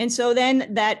 And so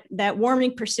then that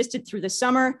warming persisted through the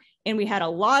summer, and we had a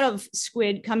lot of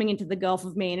squid coming into the Gulf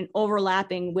of Maine and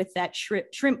overlapping with that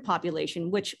shrimp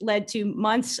population, which led to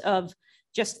months of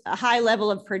just a high level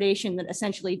of predation that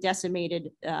essentially decimated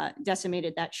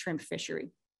that shrimp fishery.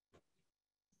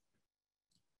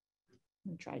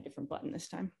 Let me try a different button this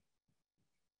time.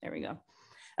 There we go.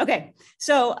 Okay,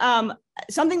 so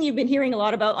something you've been hearing a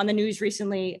lot about on the news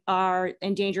recently are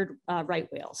endangered right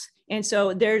whales. And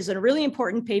so there's a really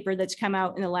important paper that's come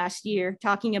out in the last year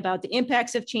talking about the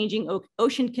impacts of changing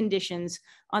ocean conditions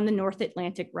on the North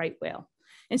Atlantic right whale.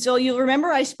 And so you'll remember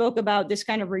I spoke about this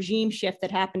kind of regime shift that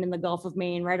happened in the Gulf of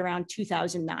Maine right around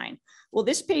 2009. Well,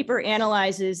 this paper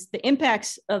analyzes the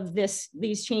impacts of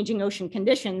these changing ocean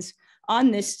conditions on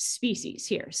this species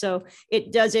here. So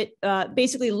it does it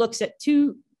basically looks at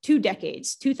two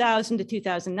decades, 2000 to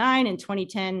 2009 and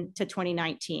 2010 to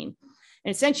 2019.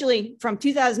 And essentially from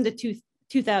 2000 to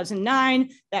 2009,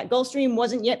 that Gulf Stream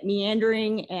wasn't yet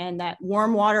meandering and that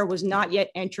warm water was not yet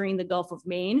entering the Gulf of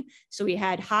Maine. So we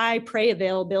had high prey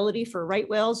availability for right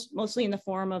whales, mostly in the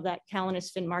form of that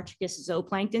Calanus finmarchicus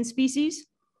zooplankton species.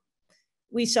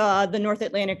 We saw the North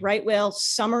Atlantic right whale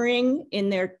summering in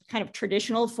their kind of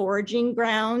traditional foraging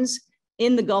grounds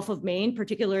in the Gulf of Maine,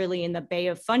 particularly in the Bay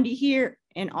of Fundy here,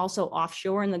 and also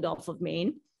offshore in the Gulf of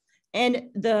Maine. And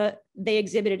they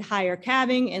exhibited higher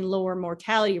calving and lower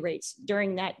mortality rates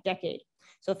during that decade.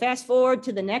 So fast forward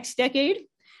to the next decade,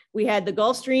 we had the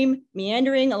Gulf Stream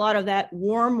meandering, a lot of that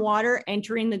warm water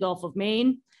entering the Gulf of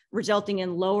Maine, resulting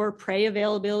in lower prey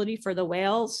availability for the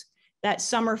whales. That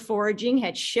summer foraging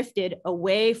had shifted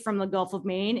away from the Gulf of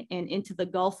Maine and into the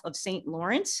Gulf of St.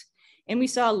 Lawrence. And we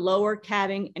saw lower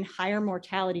calving and higher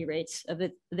mortality rates of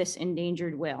this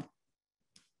endangered whale.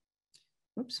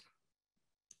 Oops.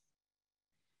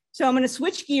 So I'm going to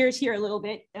switch gears here a little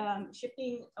bit,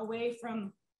 shifting away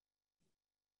from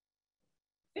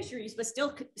fisheries, but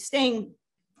still staying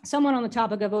somewhat on the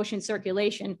topic of ocean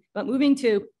circulation, but moving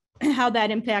to how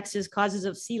that impacts as causes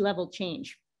of sea level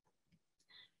change.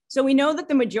 So we know that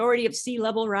the majority of sea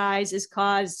level rise is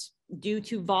caused due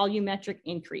to volumetric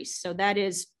increase. So that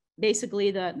is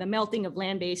basically the melting of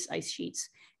land-based ice sheets,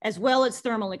 as well as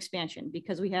thermal expansion,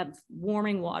 because we have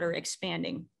warming water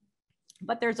expanding.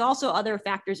 But there's also other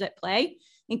factors at play,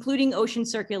 including ocean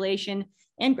circulation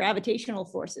and gravitational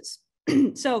forces.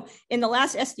 So in the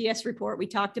last SDS report, we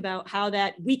talked about how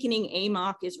that weakening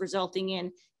AMOC is resulting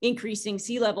in increasing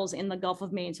sea levels in the Gulf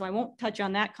of Maine. So I won't touch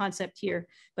on that concept here,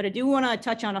 but I do want to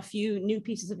touch on a few new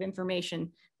pieces of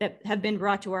information that have been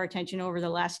brought to our attention over the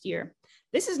last year.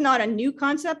 This is not a new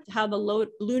concept, how the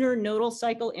lunar nodal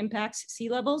cycle impacts sea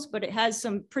levels, but it has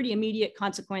some pretty immediate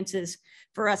consequences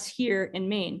for us here in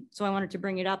Maine. So I wanted to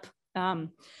bring it up.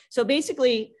 So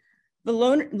basically, the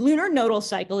lunar nodal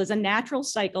cycle is a natural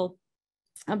cycle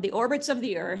of the orbits of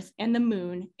the Earth and the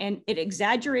Moon, and it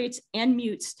exaggerates and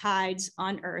mutes tides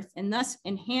on Earth, and thus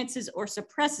enhances or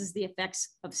suppresses the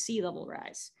effects of sea level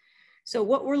rise. So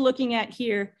what we're looking at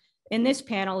here in this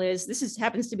panel is,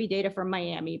 happens to be data from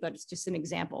Miami, but it's just an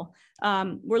example.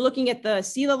 We're looking at the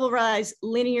sea level rise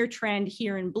linear trend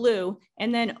here in blue,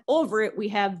 and then over it, we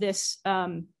have this,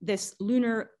 this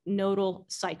lunar nodal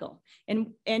cycle.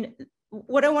 And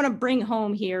what I want to bring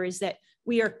home here is that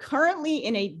we are currently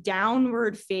in a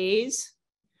downward phase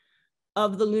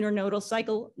of the lunar nodal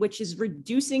cycle, which is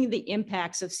reducing the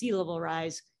impacts of sea level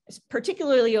rise,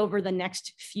 particularly over the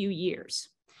next few years.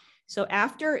 So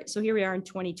here we are in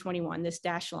 2021, this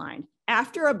dashed line.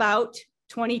 After about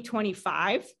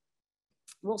 2025,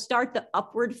 we'll start the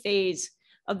upward phase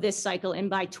of this cycle.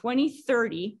 And by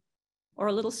 2030, or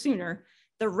a little sooner,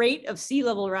 the rate of sea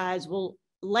level rise will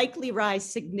likely rise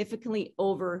significantly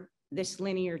over this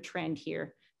linear trend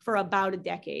here for about a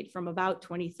decade, from about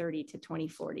 2030 to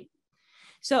 2040.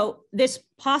 So this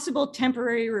possible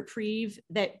temporary reprieve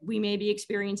that we may be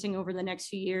experiencing over the next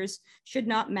few years should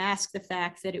not mask the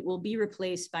fact that it will be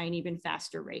replaced by an even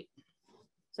faster rate.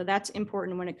 So that's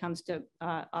important when it comes to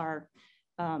our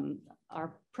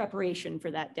preparation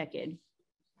for that decade.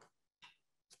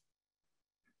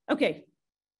 Okay,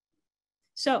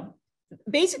 so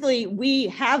basically, we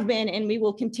have been and we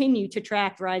will continue to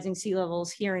track rising sea levels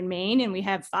here in Maine, and we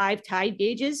have 5 tide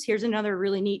gauges. Here's another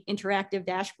really neat interactive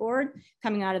dashboard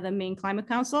coming out of the Maine Climate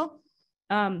Council.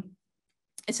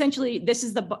 Essentially, this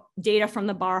is the data from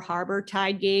the Bar Harbor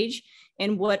tide gauge,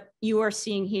 and what you are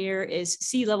seeing here is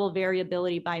sea level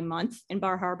variability by month in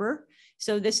Bar Harbor.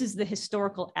 So this is the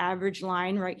historical average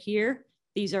line right here.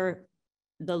 These are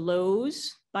the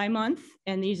lows by month,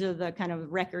 and these are the kind of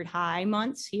record high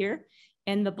months here.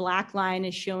 And the black line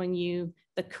is showing you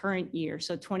the current year,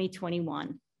 so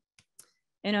 2021.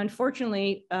 And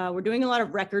unfortunately, we're doing a lot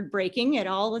of record breaking at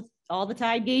all the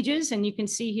tide gauges. And you can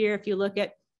see here, if you look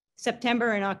at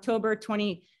September and October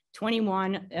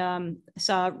 2021,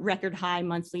 saw record high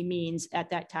monthly means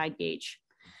at that tide gauge.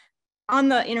 On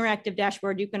the interactive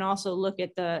dashboard, you can also look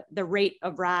at the rate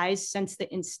of rise since the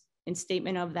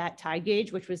instatement of that tide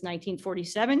gauge, which was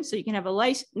 1947. So you can have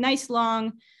a nice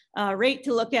long rate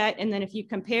to look at. And then if you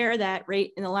compare that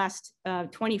rate in the last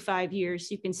 25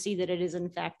 years, you can see that it is in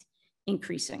fact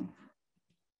increasing.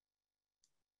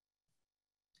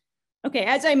 Okay,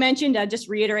 as I mentioned, I'll just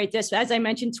reiterate this. As I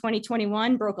mentioned,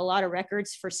 2021 broke a lot of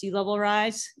records for sea level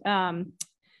rise,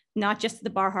 not just the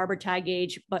Bar Harbor tide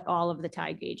gauge, but all of the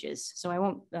tide gauges. So I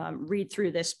won't read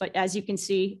through this, but as you can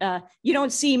see, you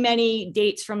don't see many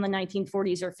dates from the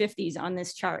 1940s or 50s on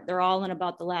this chart. They're all in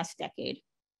about the last decade.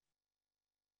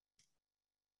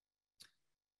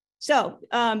 So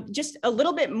just a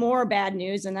little bit more bad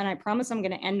news, and then I promise I'm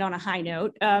going to end on a high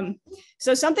note.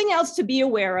 So something else to be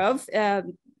aware of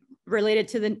related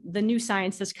to the new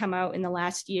science that's come out in the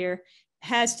last year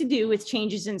has to do with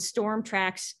changes in storm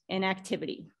tracks and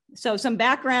activity. So some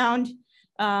background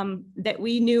that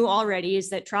we knew already is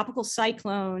that tropical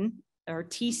cyclone or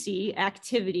TC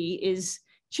activity is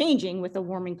changing with a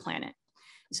warming planet.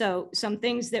 So some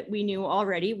things that we knew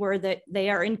already were that they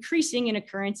are increasing in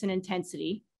occurrence and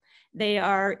intensity. They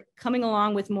are coming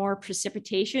along with more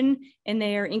precipitation, and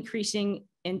they are increasing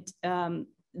in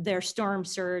their storm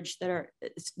surge that are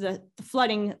the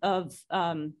flooding of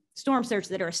storm surge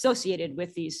that are associated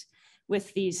with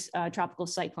these tropical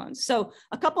cyclones. So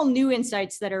a couple new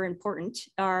insights that are important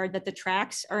are that the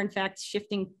tracks are in fact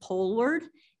shifting poleward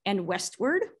and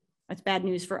westward. That's bad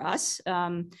news for us,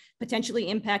 potentially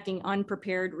impacting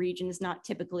unprepared regions not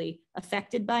typically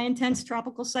affected by intense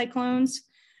tropical cyclones.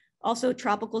 Also,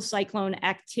 tropical cyclone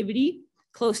activity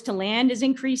close to land is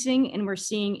increasing, and we're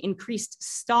seeing increased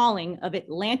stalling of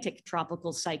Atlantic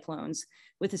tropical cyclones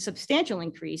with a substantial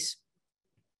increase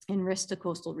in risk to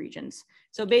coastal regions.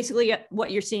 So basically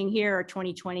what you're seeing here are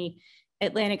 2020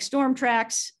 Atlantic storm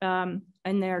tracks, and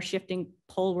they're shifting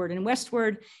poleward and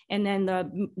westward. And then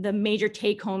the major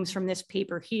take homes from this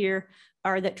paper here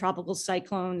are that tropical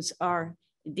cyclones are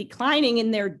declining in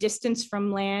their distance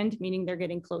from land, meaning they're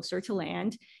getting closer to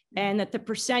land, and that the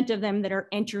percent of them that are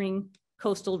entering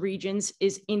coastal regions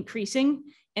is increasing,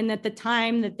 and that the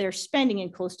time that they're spending in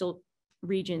coastal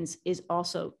regions is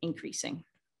also increasing.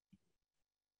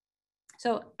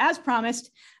 So as promised,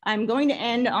 I'm going to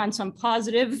end on some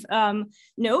positive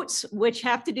notes, which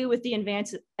have to do with the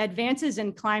advances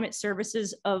in climate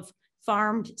services of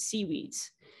farmed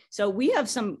seaweeds. So we have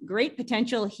some great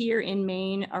potential here in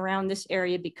Maine around this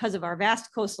area because of our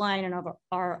vast coastline and of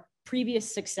our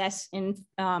previous success in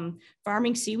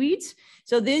farming seaweeds.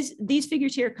 So these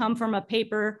figures here come from a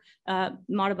paper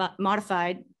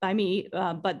modified by me,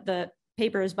 but the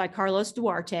paper is by Carlos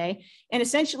Duarte. And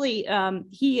essentially,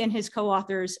 he and his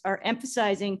co-authors are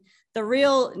emphasizing the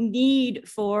real need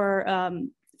for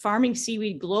farming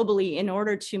seaweed globally in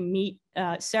order to meet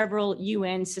several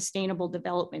UN Sustainable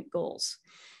Development Goals.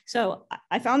 So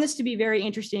I found this to be very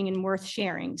interesting and worth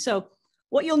sharing. So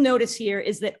what you'll notice here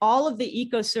is that all of the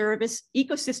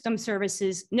ecosystem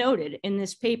services noted in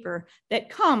this paper that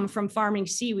come from farming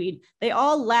seaweed, they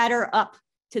all ladder up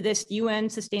to this UN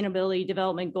Sustainability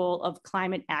Development Goal of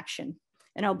climate action.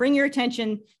 And I'll bring your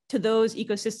attention to those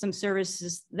ecosystem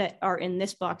services that are in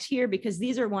this box here, because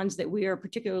these are ones that we are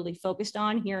particularly focused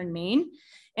on here in Maine.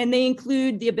 And they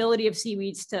include the ability of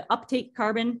seaweeds to uptake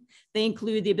carbon. They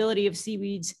include the ability of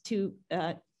seaweeds to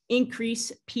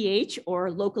increase pH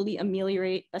or locally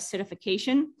ameliorate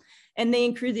acidification. And they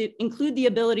include the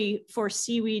ability for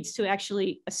seaweeds to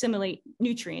actually assimilate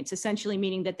nutrients, essentially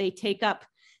meaning that they take up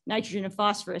nitrogen and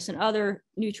phosphorus and other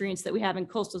nutrients that we have in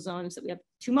coastal zones that we have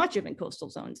too much of in coastal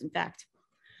zones, in fact.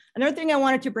 Another thing I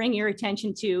wanted to bring your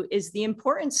attention to is the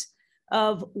importance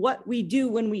of what we do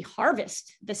when we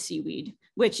harvest the seaweed,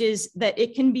 which is that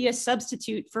it can be a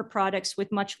substitute for products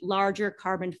with much larger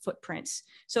carbon footprints.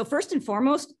 So first and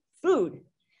foremost, food.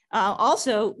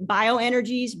 Also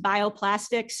bioenergies,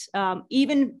 bioplastics,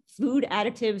 even food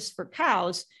additives for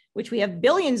cows, which we have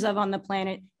billions of on the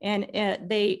planet, and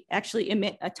they actually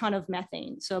emit a ton of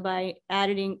methane. So by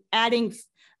adding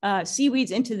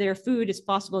seaweeds into their food, it's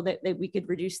possible that we could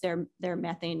reduce their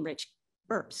methane-rich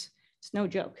burps. It's no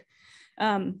joke.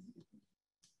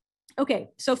 Okay,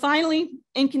 so finally,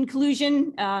 in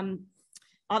conclusion,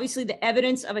 obviously the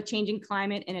evidence of a changing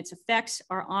climate and its effects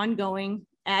are ongoing,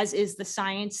 as is the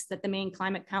science that the Maine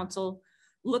Climate Council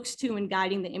looks to in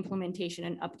guiding the implementation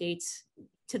and updates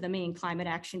to the Maine Climate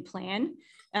Action Plan.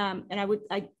 And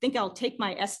I think I'll take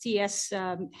my STS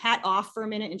hat off for a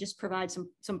minute and just provide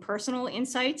some personal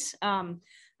insights.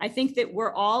 I think that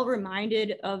we're all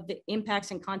reminded of the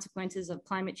impacts and consequences of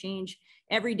climate change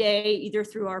every day, either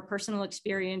through our personal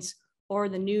experience or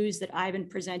the news that Ivan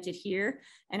presented here.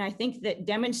 And I think that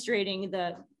demonstrating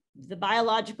the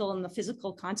biological and the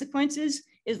physical consequences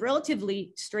is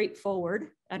relatively straightforward.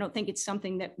 I don't think it's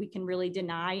something that we can really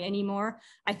deny anymore.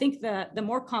 I think the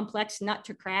more complex nut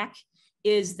to crack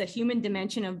is the human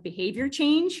dimension of behavior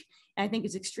change. I think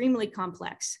it's extremely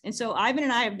complex. And so Ivan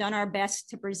and I have done our best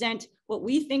to present what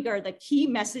we think are the key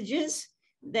messages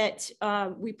that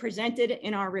we presented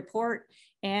in our report.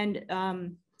 And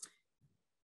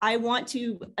I want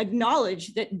to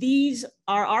acknowledge that these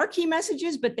are our key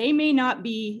messages, but they may not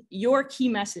be your key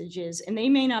messages, and they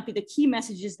may not be the key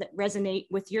messages that resonate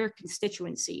with your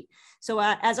constituency. So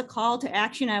as a call to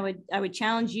action, I would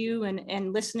challenge you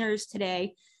and listeners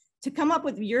today to come up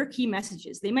with your key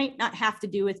messages. They might not have to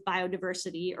do with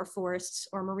biodiversity or forests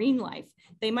or marine life.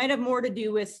 They might have more to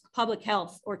do with public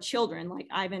health or children, like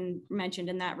Ivan mentioned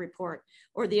in that report,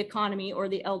 or the economy or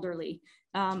the elderly.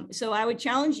 So I would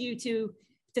challenge you to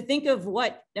think of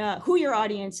who your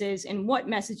audience is and what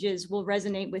messages will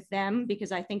resonate with them,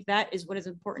 because I think that is what is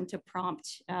important to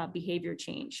prompt behavior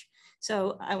change.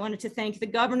 So I wanted to thank the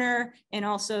governor, and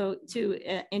also to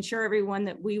ensure everyone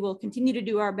that we will continue to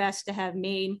do our best to have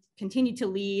Maine continue to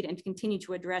lead and continue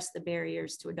to address the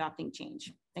barriers to adopting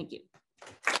change. Thank you.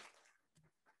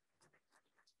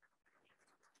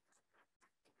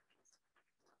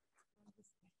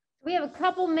 We have a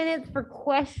couple minutes for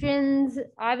questions.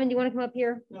 Ivan, do you want to come up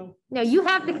here? No. No, you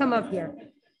have to come up here.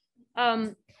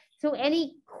 So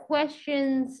any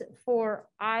questions for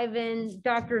Ivan,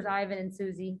 Doctors Ivan and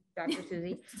Susie, Dr.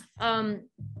 Susie? I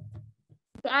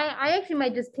actually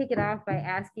might just kick it off by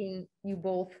asking you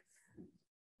both.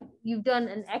 You've done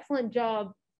an excellent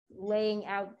job laying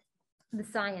out the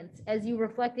science as you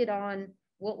reflected on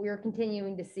what we're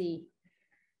continuing to see.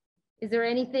 Is there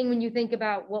anything when you think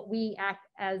about what we act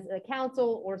as a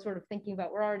council, or sort of thinking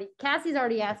about, Cassie's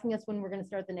already asking us when we're going to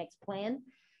start the next plan.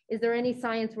 Is there any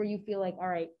science where you feel like, all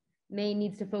right, Maine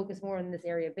needs to focus more in this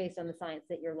area based on the science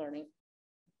that you're learning?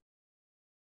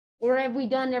 Or have we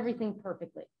done everything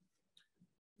perfectly?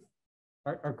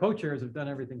 Our co-chairs have done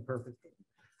everything perfectly.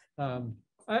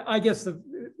 I guess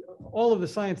all of the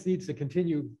science needs to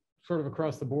continue sort of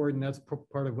across the board, and that's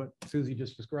part of what Susie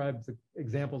just described, the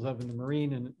examples of in the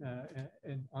marine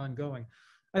and ongoing.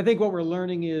 I think what we're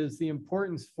learning is the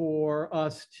importance for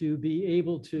us to be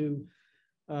able to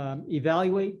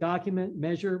evaluate, document,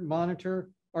 measure, monitor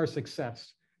our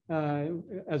success.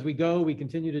 As we go, we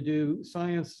continue to do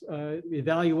science,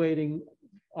 evaluating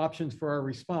options for our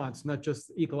response, not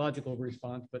just ecological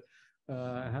response, but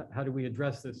how do we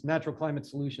address this? Natural climate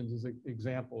solutions is an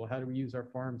example. How do we use our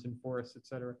farms and forests, et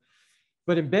cetera?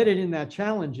 But embedded in that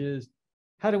challenge is,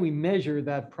 how do we measure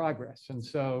that progress? And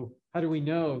so how do we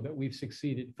know that we've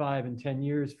succeeded 5 and 10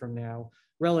 years from now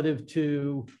relative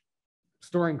to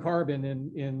storing carbon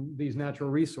in these natural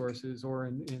resources,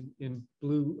 or in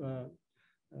blue,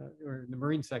 or in the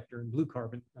marine sector, in blue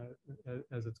carbon,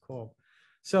 as it's called.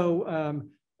 So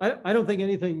I don't think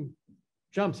anything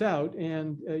jumps out.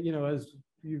 And, as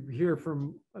you hear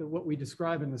from what we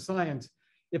describe in the science,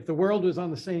 if the world was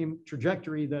on the same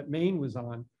trajectory that Maine was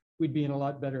on, we'd be in a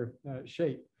lot better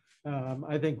shape.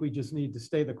 I think we just need to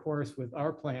stay the course with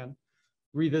our plan,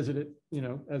 revisit it,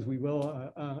 as we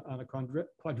will on a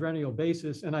quadrennial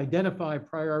basis, and identify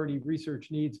priority research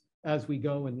needs as we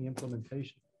go in the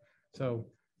implementation. So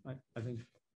I think,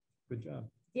 good job.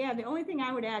 Yeah, the only thing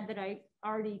I would add that I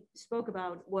already spoke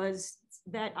about was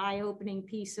that eye-opening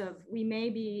piece of, we may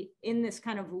be in this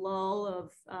kind of lull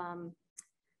of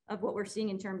what we're seeing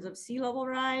in terms of sea level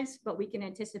rise, but we can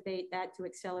anticipate that to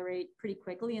accelerate pretty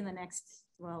quickly in the next,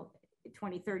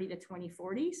 2030 to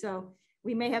 2040. So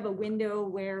we may have a window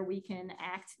where we can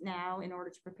act now in order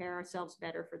to prepare ourselves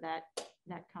better for that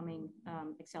coming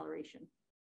acceleration.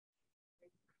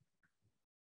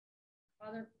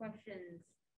 Other questions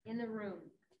in the room?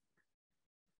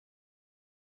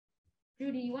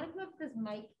 Judy, you want to come up with this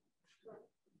mic?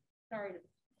 Sorry to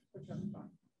put you on the spot.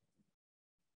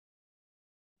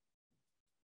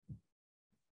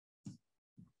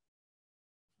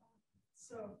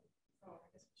 So, I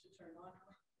guess we should turn on.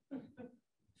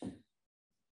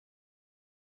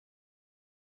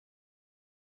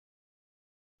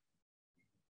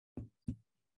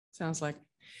 Sounds like.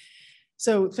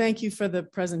 So thank you for the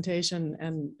presentation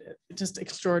and just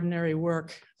extraordinary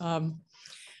work.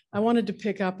 I wanted to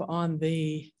pick up on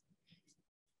the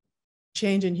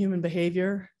change in human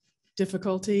behavior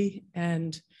difficulty.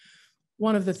 And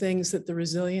one of the things that the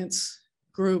resilience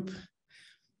group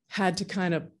had to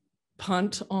kind of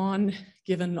punt on,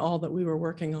 given all that we were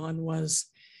working on, was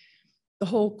the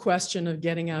whole question of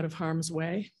getting out of harm's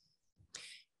way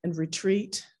and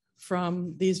retreat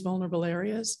from these vulnerable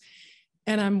areas.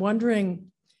 And I'm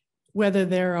wondering whether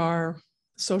there are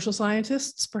social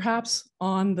scientists, perhaps,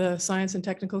 on the Science and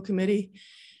Technical Committee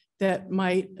that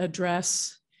might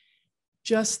address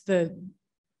just the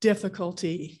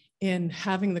difficulty in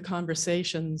having the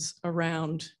conversations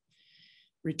around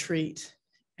retreat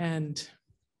and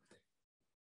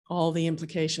all the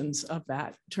implications of that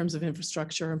in terms of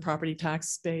infrastructure and property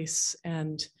tax base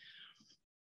and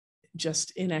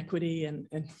just inequity. And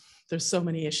there's so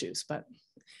many issues, but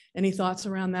any thoughts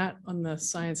around that on the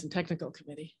Science and Technical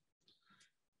Committee?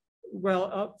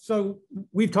 Well, so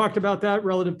we've talked about that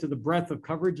relative to the breadth of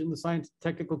coverage in the Science and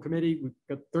Technical Committee. We've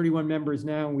got 31 members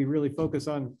now, and we really focus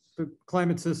on the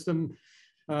climate system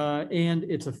and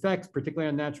its effects, particularly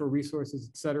on natural resources,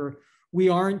 et cetera. We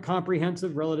aren't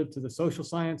comprehensive relative to the social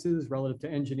sciences, relative to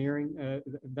engineering,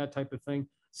 that type of thing.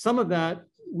 Some of that,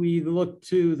 we look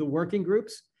to the working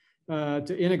groups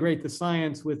to integrate the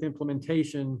science with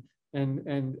implementation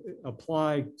and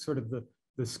apply sort of the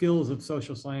skills of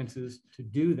social sciences to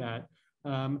do that.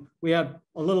 We have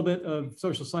a little bit of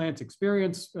social science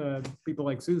experience. People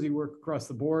like Susie work across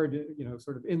the board, you know,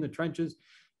 sort of in the trenches.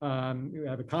 We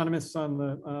have economists on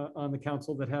the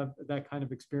council that have that kind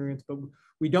of experience, but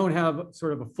we don't have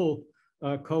sort of a full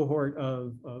cohort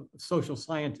of social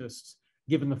scientists,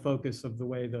 given the focus of the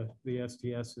way the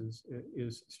STS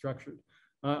is structured.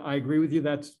 I agree with you.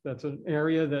 That's an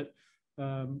area that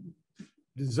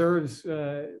deserves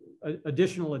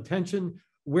additional attention.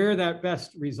 Where that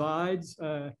best resides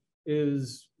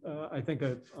is, I think,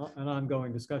 an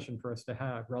ongoing discussion for us to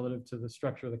have relative to the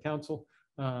structure of the council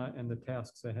and the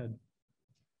tasks ahead.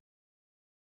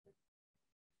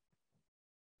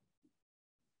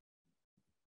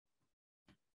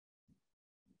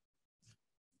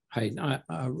 Hi,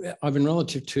 I've been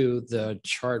relative to the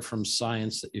chart from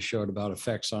Science that you showed about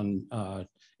effects on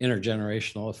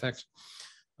intergenerational effects.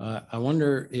 I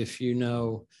wonder if you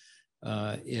know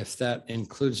if that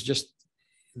includes just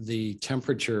the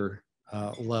temperature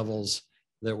levels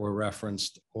that were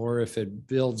referenced, or if it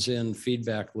builds in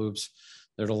feedback loops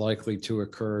that are likely to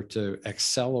occur to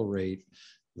accelerate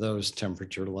those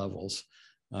temperature levels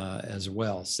as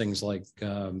well. Things like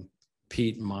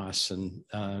peat moss and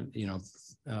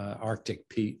Arctic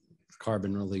peat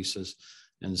carbon releases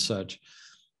and such.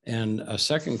 And a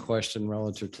second question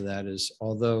relative to that is,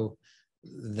 although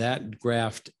that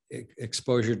graphed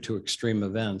exposure to extreme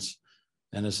events,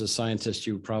 and as a scientist,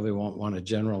 you probably won't want to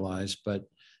generalize, but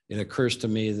it occurs to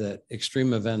me that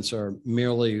extreme events are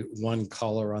merely one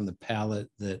color on the palette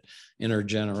that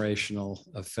intergenerational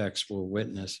effects will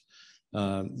witness.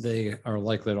 They are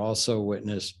likely to also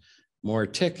witness more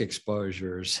tick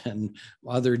exposures and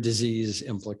other disease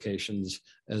implications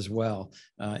as well.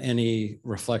 Any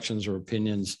reflections or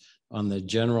opinions on the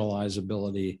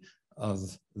generalizability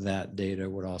of that data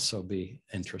would also be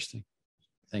interesting.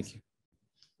 Thank you.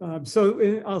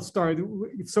 So I'll start.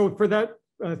 So for that,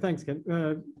 thanks,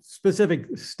 Ken.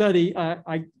 Specific study,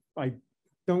 I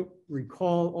don't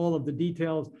recall all of the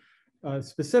details.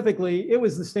 Specifically, it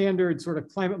was the standard sort of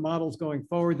climate models going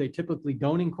forward. They typically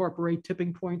don't incorporate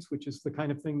tipping points, which is the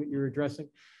kind of thing that you're addressing.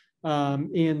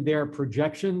 In their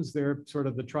projections, they're sort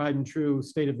of the tried and true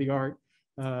state-of-the-art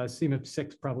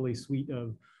CMIP6 probably suite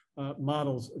of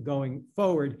models going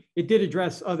forward. It did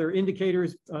address other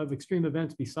indicators of extreme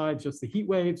events besides just the heat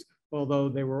waves, although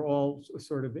they were all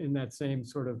sort of in that same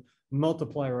sort of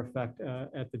multiplier effect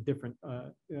at the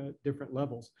different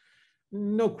levels.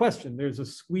 No question, there's a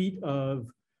suite of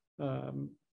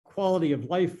quality of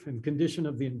life and condition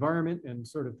of the environment and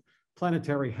sort of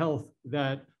planetary health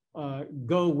that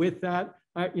go with that.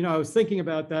 I was thinking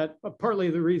about that.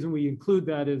 Partly the reason we include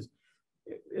that is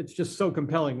it's just so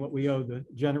compelling what we owe the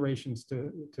generations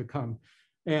to come.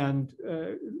 And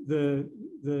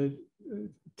the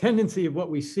tendency of what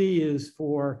we see is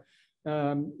for,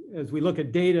 as we look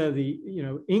at data, the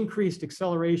increased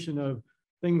acceleration of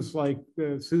things like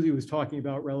Susie was talking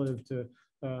about relative to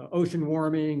ocean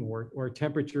warming or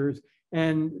temperatures,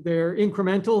 and they're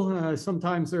incremental.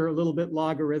 Sometimes they're a little bit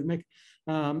logarithmic.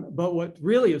 But what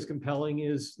really is compelling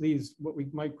is these, what we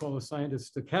might call as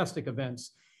scientists, stochastic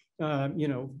events,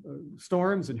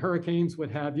 storms and hurricanes, what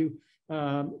have you.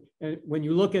 And when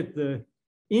you look at the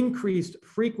increased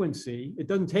frequency, it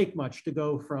doesn't take much to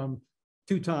go from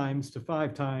 2 times to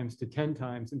 5 times to 10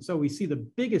 times. And so we see the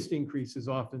biggest increases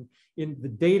often in the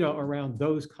data around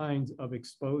those kinds of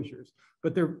exposures.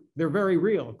 But they're very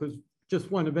real, because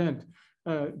just one event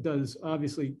does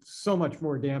obviously so much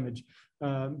more damage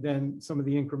than some of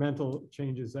the incremental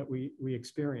changes that we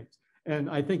experience.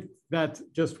 And I think that's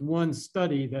just one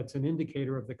study that's an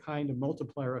indicator of the kind of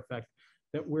multiplier effect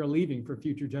that we're leaving for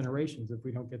future generations if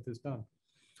we don't get this done.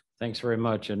 Thanks very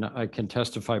much. And I can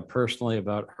testify personally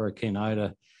about Hurricane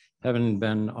Ida having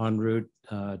been en route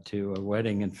to a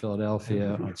wedding in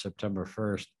Philadelphia on September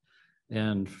 1st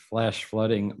and flash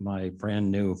flooding my brand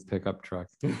new pickup truck.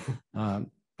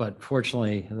 But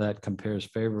fortunately, that compares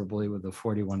favorably with the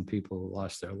 41 people who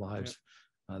lost their lives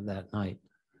that night.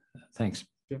 Thanks.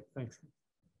 Yeah, thanks.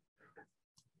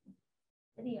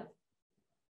 Video.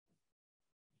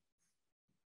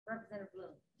 Representative Bloom.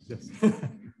 Yes.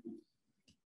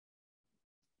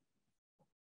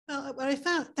 What I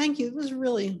found, thank you, it was a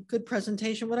really good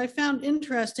presentation. What I found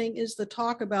interesting is the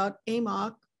talk about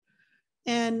AMOC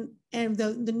and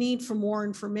the need for more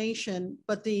information,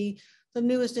 but the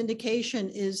newest indication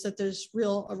is that there's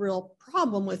a real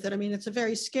problem with it. I mean, it's a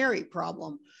very scary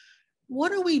problem.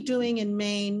 What are we doing in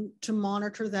Maine to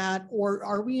monitor that, or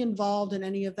are we involved in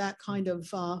any of that kind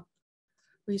of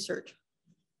research?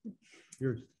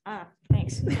 Yours.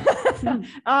 Thanks.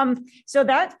 So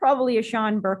that's probably a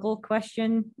Sean Burkle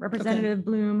question, Representative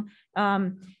Bloom.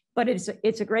 But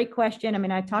it's a great question. I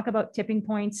mean, I talk about tipping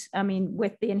points. I mean,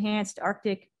 with the enhanced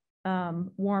Arctic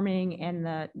warming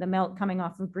and the melt coming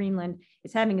off of Greenland,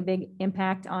 it's having a big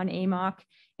impact on AMOC.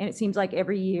 And it seems like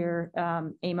every year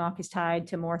AMOC is tied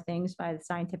to more things by the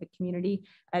scientific community.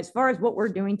 As far as what we're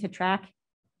doing to track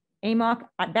AMOC,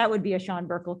 that would be a Sean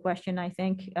Burkle question, I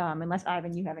think, unless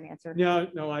Ivan, you have an answer. Yeah,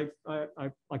 no, I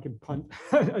can punt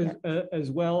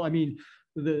as well. I mean,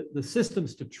 the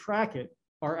systems to track it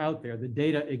are out there. The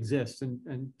data exists,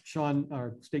 and Sean,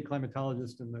 our state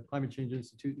climatologist in the Climate Change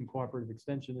Institute and Cooperative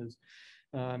Extension, is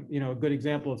a good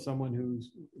example of someone who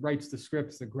writes the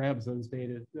scripts that grabs those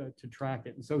data to track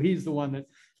it. And so he's the one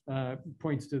that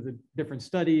points to the different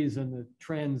studies and the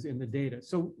trends in the data.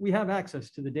 So we have access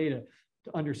to the data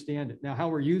to understand it. Now, how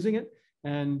we're using it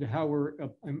and how we're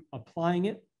applying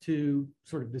it to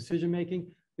sort of decision making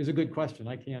is a good question.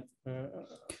 I can't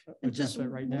address that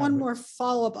right now. One more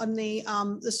follow-up on the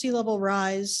sea level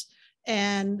rise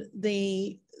and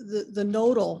the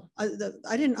nodal.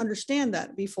 I didn't understand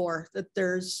that before. That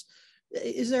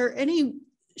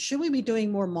should we be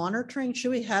doing more monitoring? Should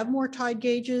we have more tide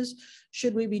gauges?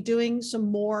 Should we be doing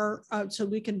some more so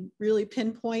we can really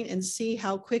pinpoint and see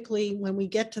how quickly, when we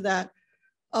get to that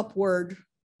upward,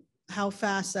 how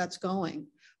fast that's going?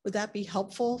 Would that be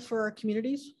helpful for our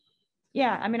communities?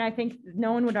 Yeah, I mean, I think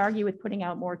no one would argue with putting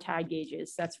out more tide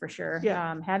gauges, that's for sure.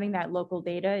 Yeah. Having that local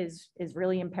data is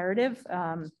really imperative.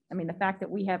 I mean, the fact that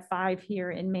we have 5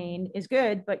 here in Maine is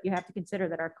good, but you have to consider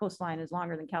that our coastline is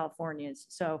longer than California's.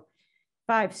 So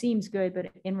 5 seems good, but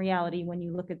in reality, when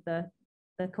you look at the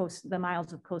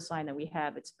miles of coastline that we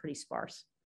have, it's pretty sparse.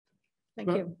 Thank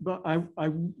you. But I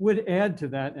would add to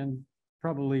that, and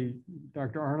probably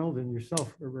Dr. Arnold and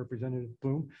yourself, or Representative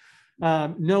Bloom,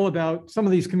 know about some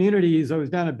of these communities. I was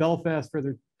down at Belfast for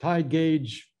the tide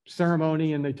gauge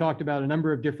ceremony, and they talked about a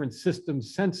number of different system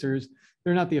sensors.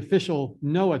 They're not the official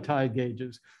NOAA tide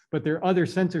gauges, but there are other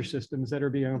sensor systems that are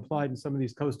being applied in some of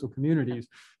these coastal communities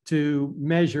to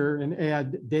measure and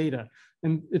add data.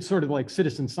 And it's sort of like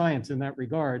citizen science in that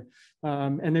regard.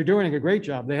 And they're doing a great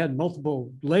job. They had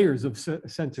multiple layers of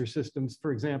sensor systems,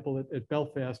 for example, at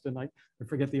Belfast, and I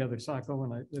forget the other, Saco,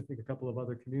 and I think a couple of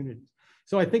other communities.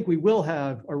 So I think we will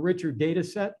have a richer data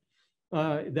set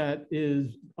that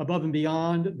is above and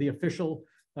beyond the official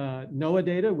NOAA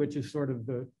data, which is sort of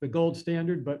the gold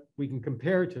standard, but we can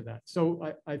compare to that.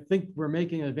 So I think we're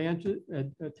making advances.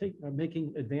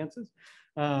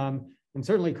 And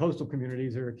certainly coastal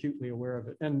communities are acutely aware of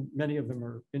it, and many of them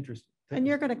are interested. And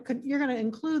you're going to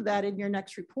include that in your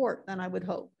next report, then I would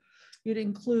hope. You'd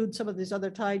include some of these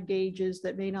other tide gauges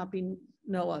that may not be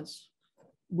NOAA's.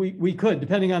 We could,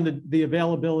 depending on the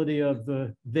availability of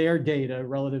their data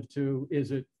relative to,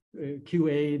 is it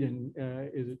QA'd and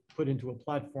is it put into a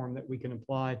platform that we can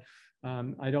apply.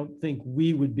 I don't think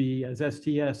we would be, as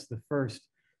STS, the first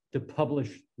to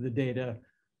publish the data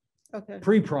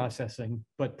pre-processing,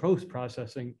 but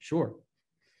post-processing, sure.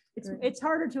 It's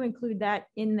harder to include that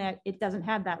in that it doesn't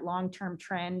have that long-term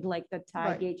trend like the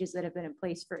tide gauges that have been in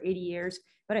place for 80 years.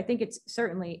 But I think it's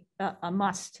certainly a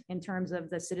must in terms of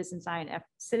the citizen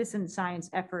science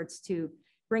efforts to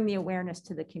bring the awareness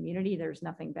to the community. There's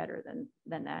nothing better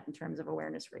than that in terms of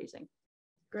awareness raising.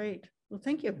 Great. Well,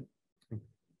 thank you.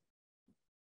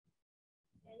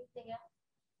 Anything else?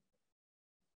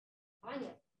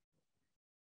 Anya.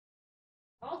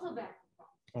 Also back.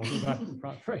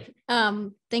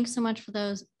 Thanks so much for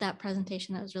that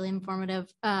presentation. That was really informative.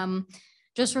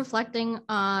 Just reflecting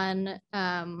on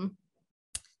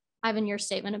Ivan, your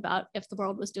statement about if the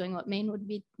world was doing what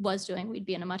Maine was doing, we'd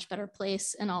be in a much better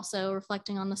place. And also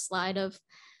reflecting on the slide of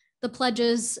the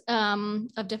pledges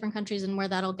of different countries and where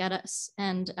that'll get us.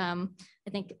 And I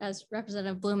think as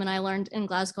Representative Bloom and I learned in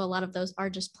Glasgow, a lot of those are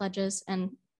just pledges and,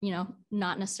 you know,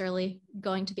 not necessarily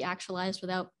going to be actualized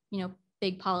without, you know,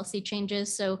 big policy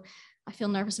changes. So I feel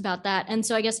nervous about that. And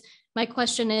so I guess my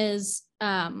question is,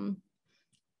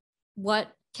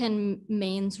 what can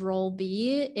Maine's role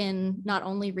be in not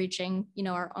only reaching, you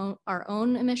know, our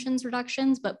own emissions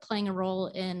reductions, but playing a role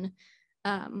in,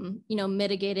 you know,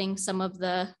 mitigating some of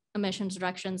the emissions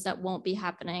reductions that won't be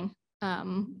happening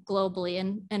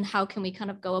globally, and how can we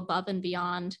kind of go above and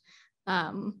beyond,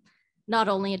 not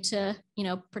only to, you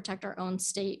know, protect our own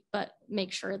state, but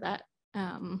make sure that,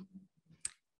 I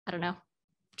don't know,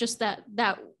 just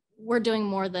that we're doing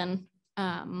more than,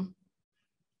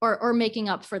 or making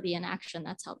up for the inaction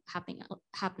that's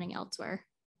happening elsewhere.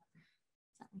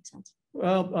 Does that make sense?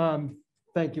 Well,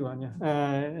 thank you, Anya,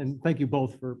 and thank you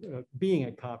both for being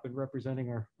at COP and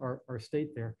representing our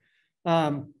state there.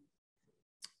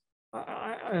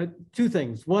 Two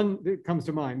things. One that comes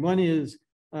to mind. One is,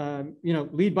 you know,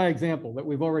 lead by example that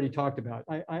we've already talked about.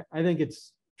 I think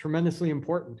it's tremendously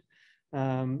important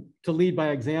to lead by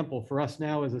example for us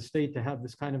now as a state to have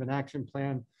this kind of an action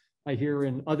plan. I hear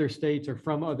in other states or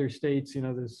from other states, you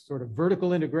know, this sort of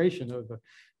vertical integration of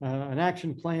an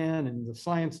action plan and the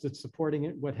science that's supporting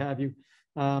it, what have you.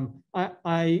 You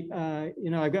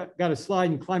know, I got a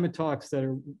slide in climate talks that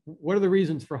are, what are the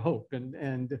reasons for hope?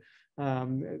 And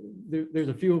there's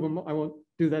a few of them. I won't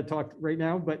do that talk right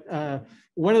now, but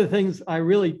one of the things I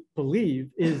really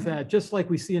believe is that just like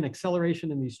we see an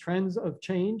acceleration in these trends of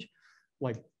change,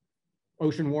 like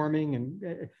ocean warming,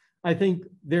 and I think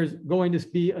there's going to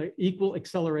be an equal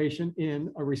acceleration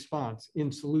in a response,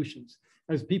 in solutions.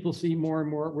 As people see more and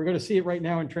more, we're going to see it right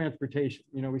now in transportation.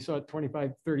 You know, we saw it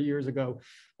 25, 30 years ago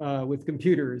with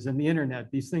computers and the internet.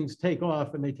 These things take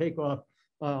off, and they take off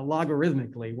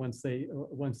logarithmically once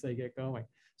they get going.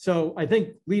 So I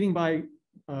think leading by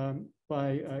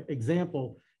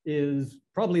example is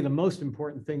probably the most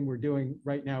important thing we're doing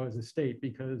right now as a state,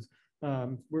 because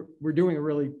we're doing a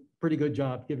really pretty good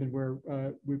job given we're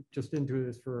just into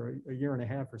this for a year and a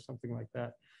half or something like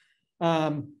that.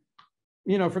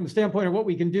 You know, from the standpoint of what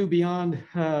we can do beyond,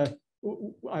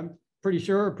 I'm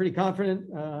pretty confident,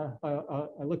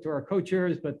 I look to our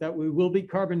co-chairs, but that we will be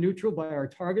carbon neutral by our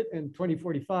target in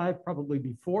 2045, probably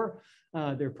before.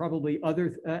 There are probably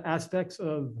other aspects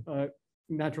of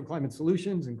natural climate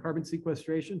solutions and carbon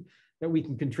sequestration that we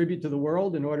can contribute to the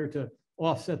world in order to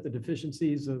offset the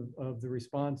deficiencies of the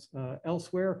response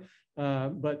elsewhere.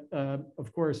 But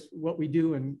of course, what we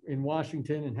do in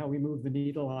Washington and how we move the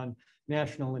needle on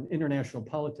national and international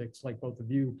politics, like both of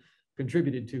you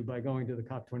contributed to by going to the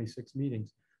COP26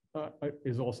 meetings,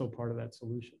 is also part of that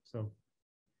solution. So,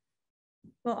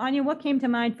 well, Anya, what came to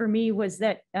mind for me was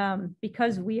that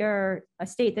because we are a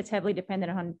state that's heavily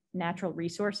dependent on natural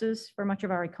resources for much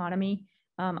of our economy,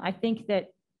 I think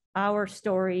that our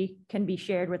story can be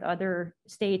shared with other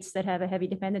states that have a heavy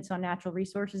dependence on natural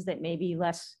resources that may be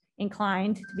less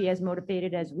inclined to be as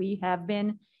motivated as we have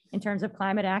been in terms of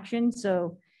climate action.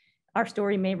 So our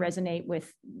story may resonate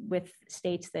with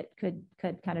states that could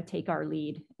kind of take our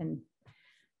lead, and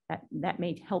that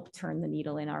may help turn the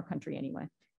needle in our country anyway.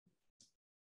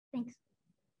 Thanks.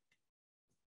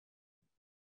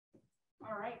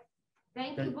 All right.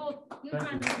 Thank you both.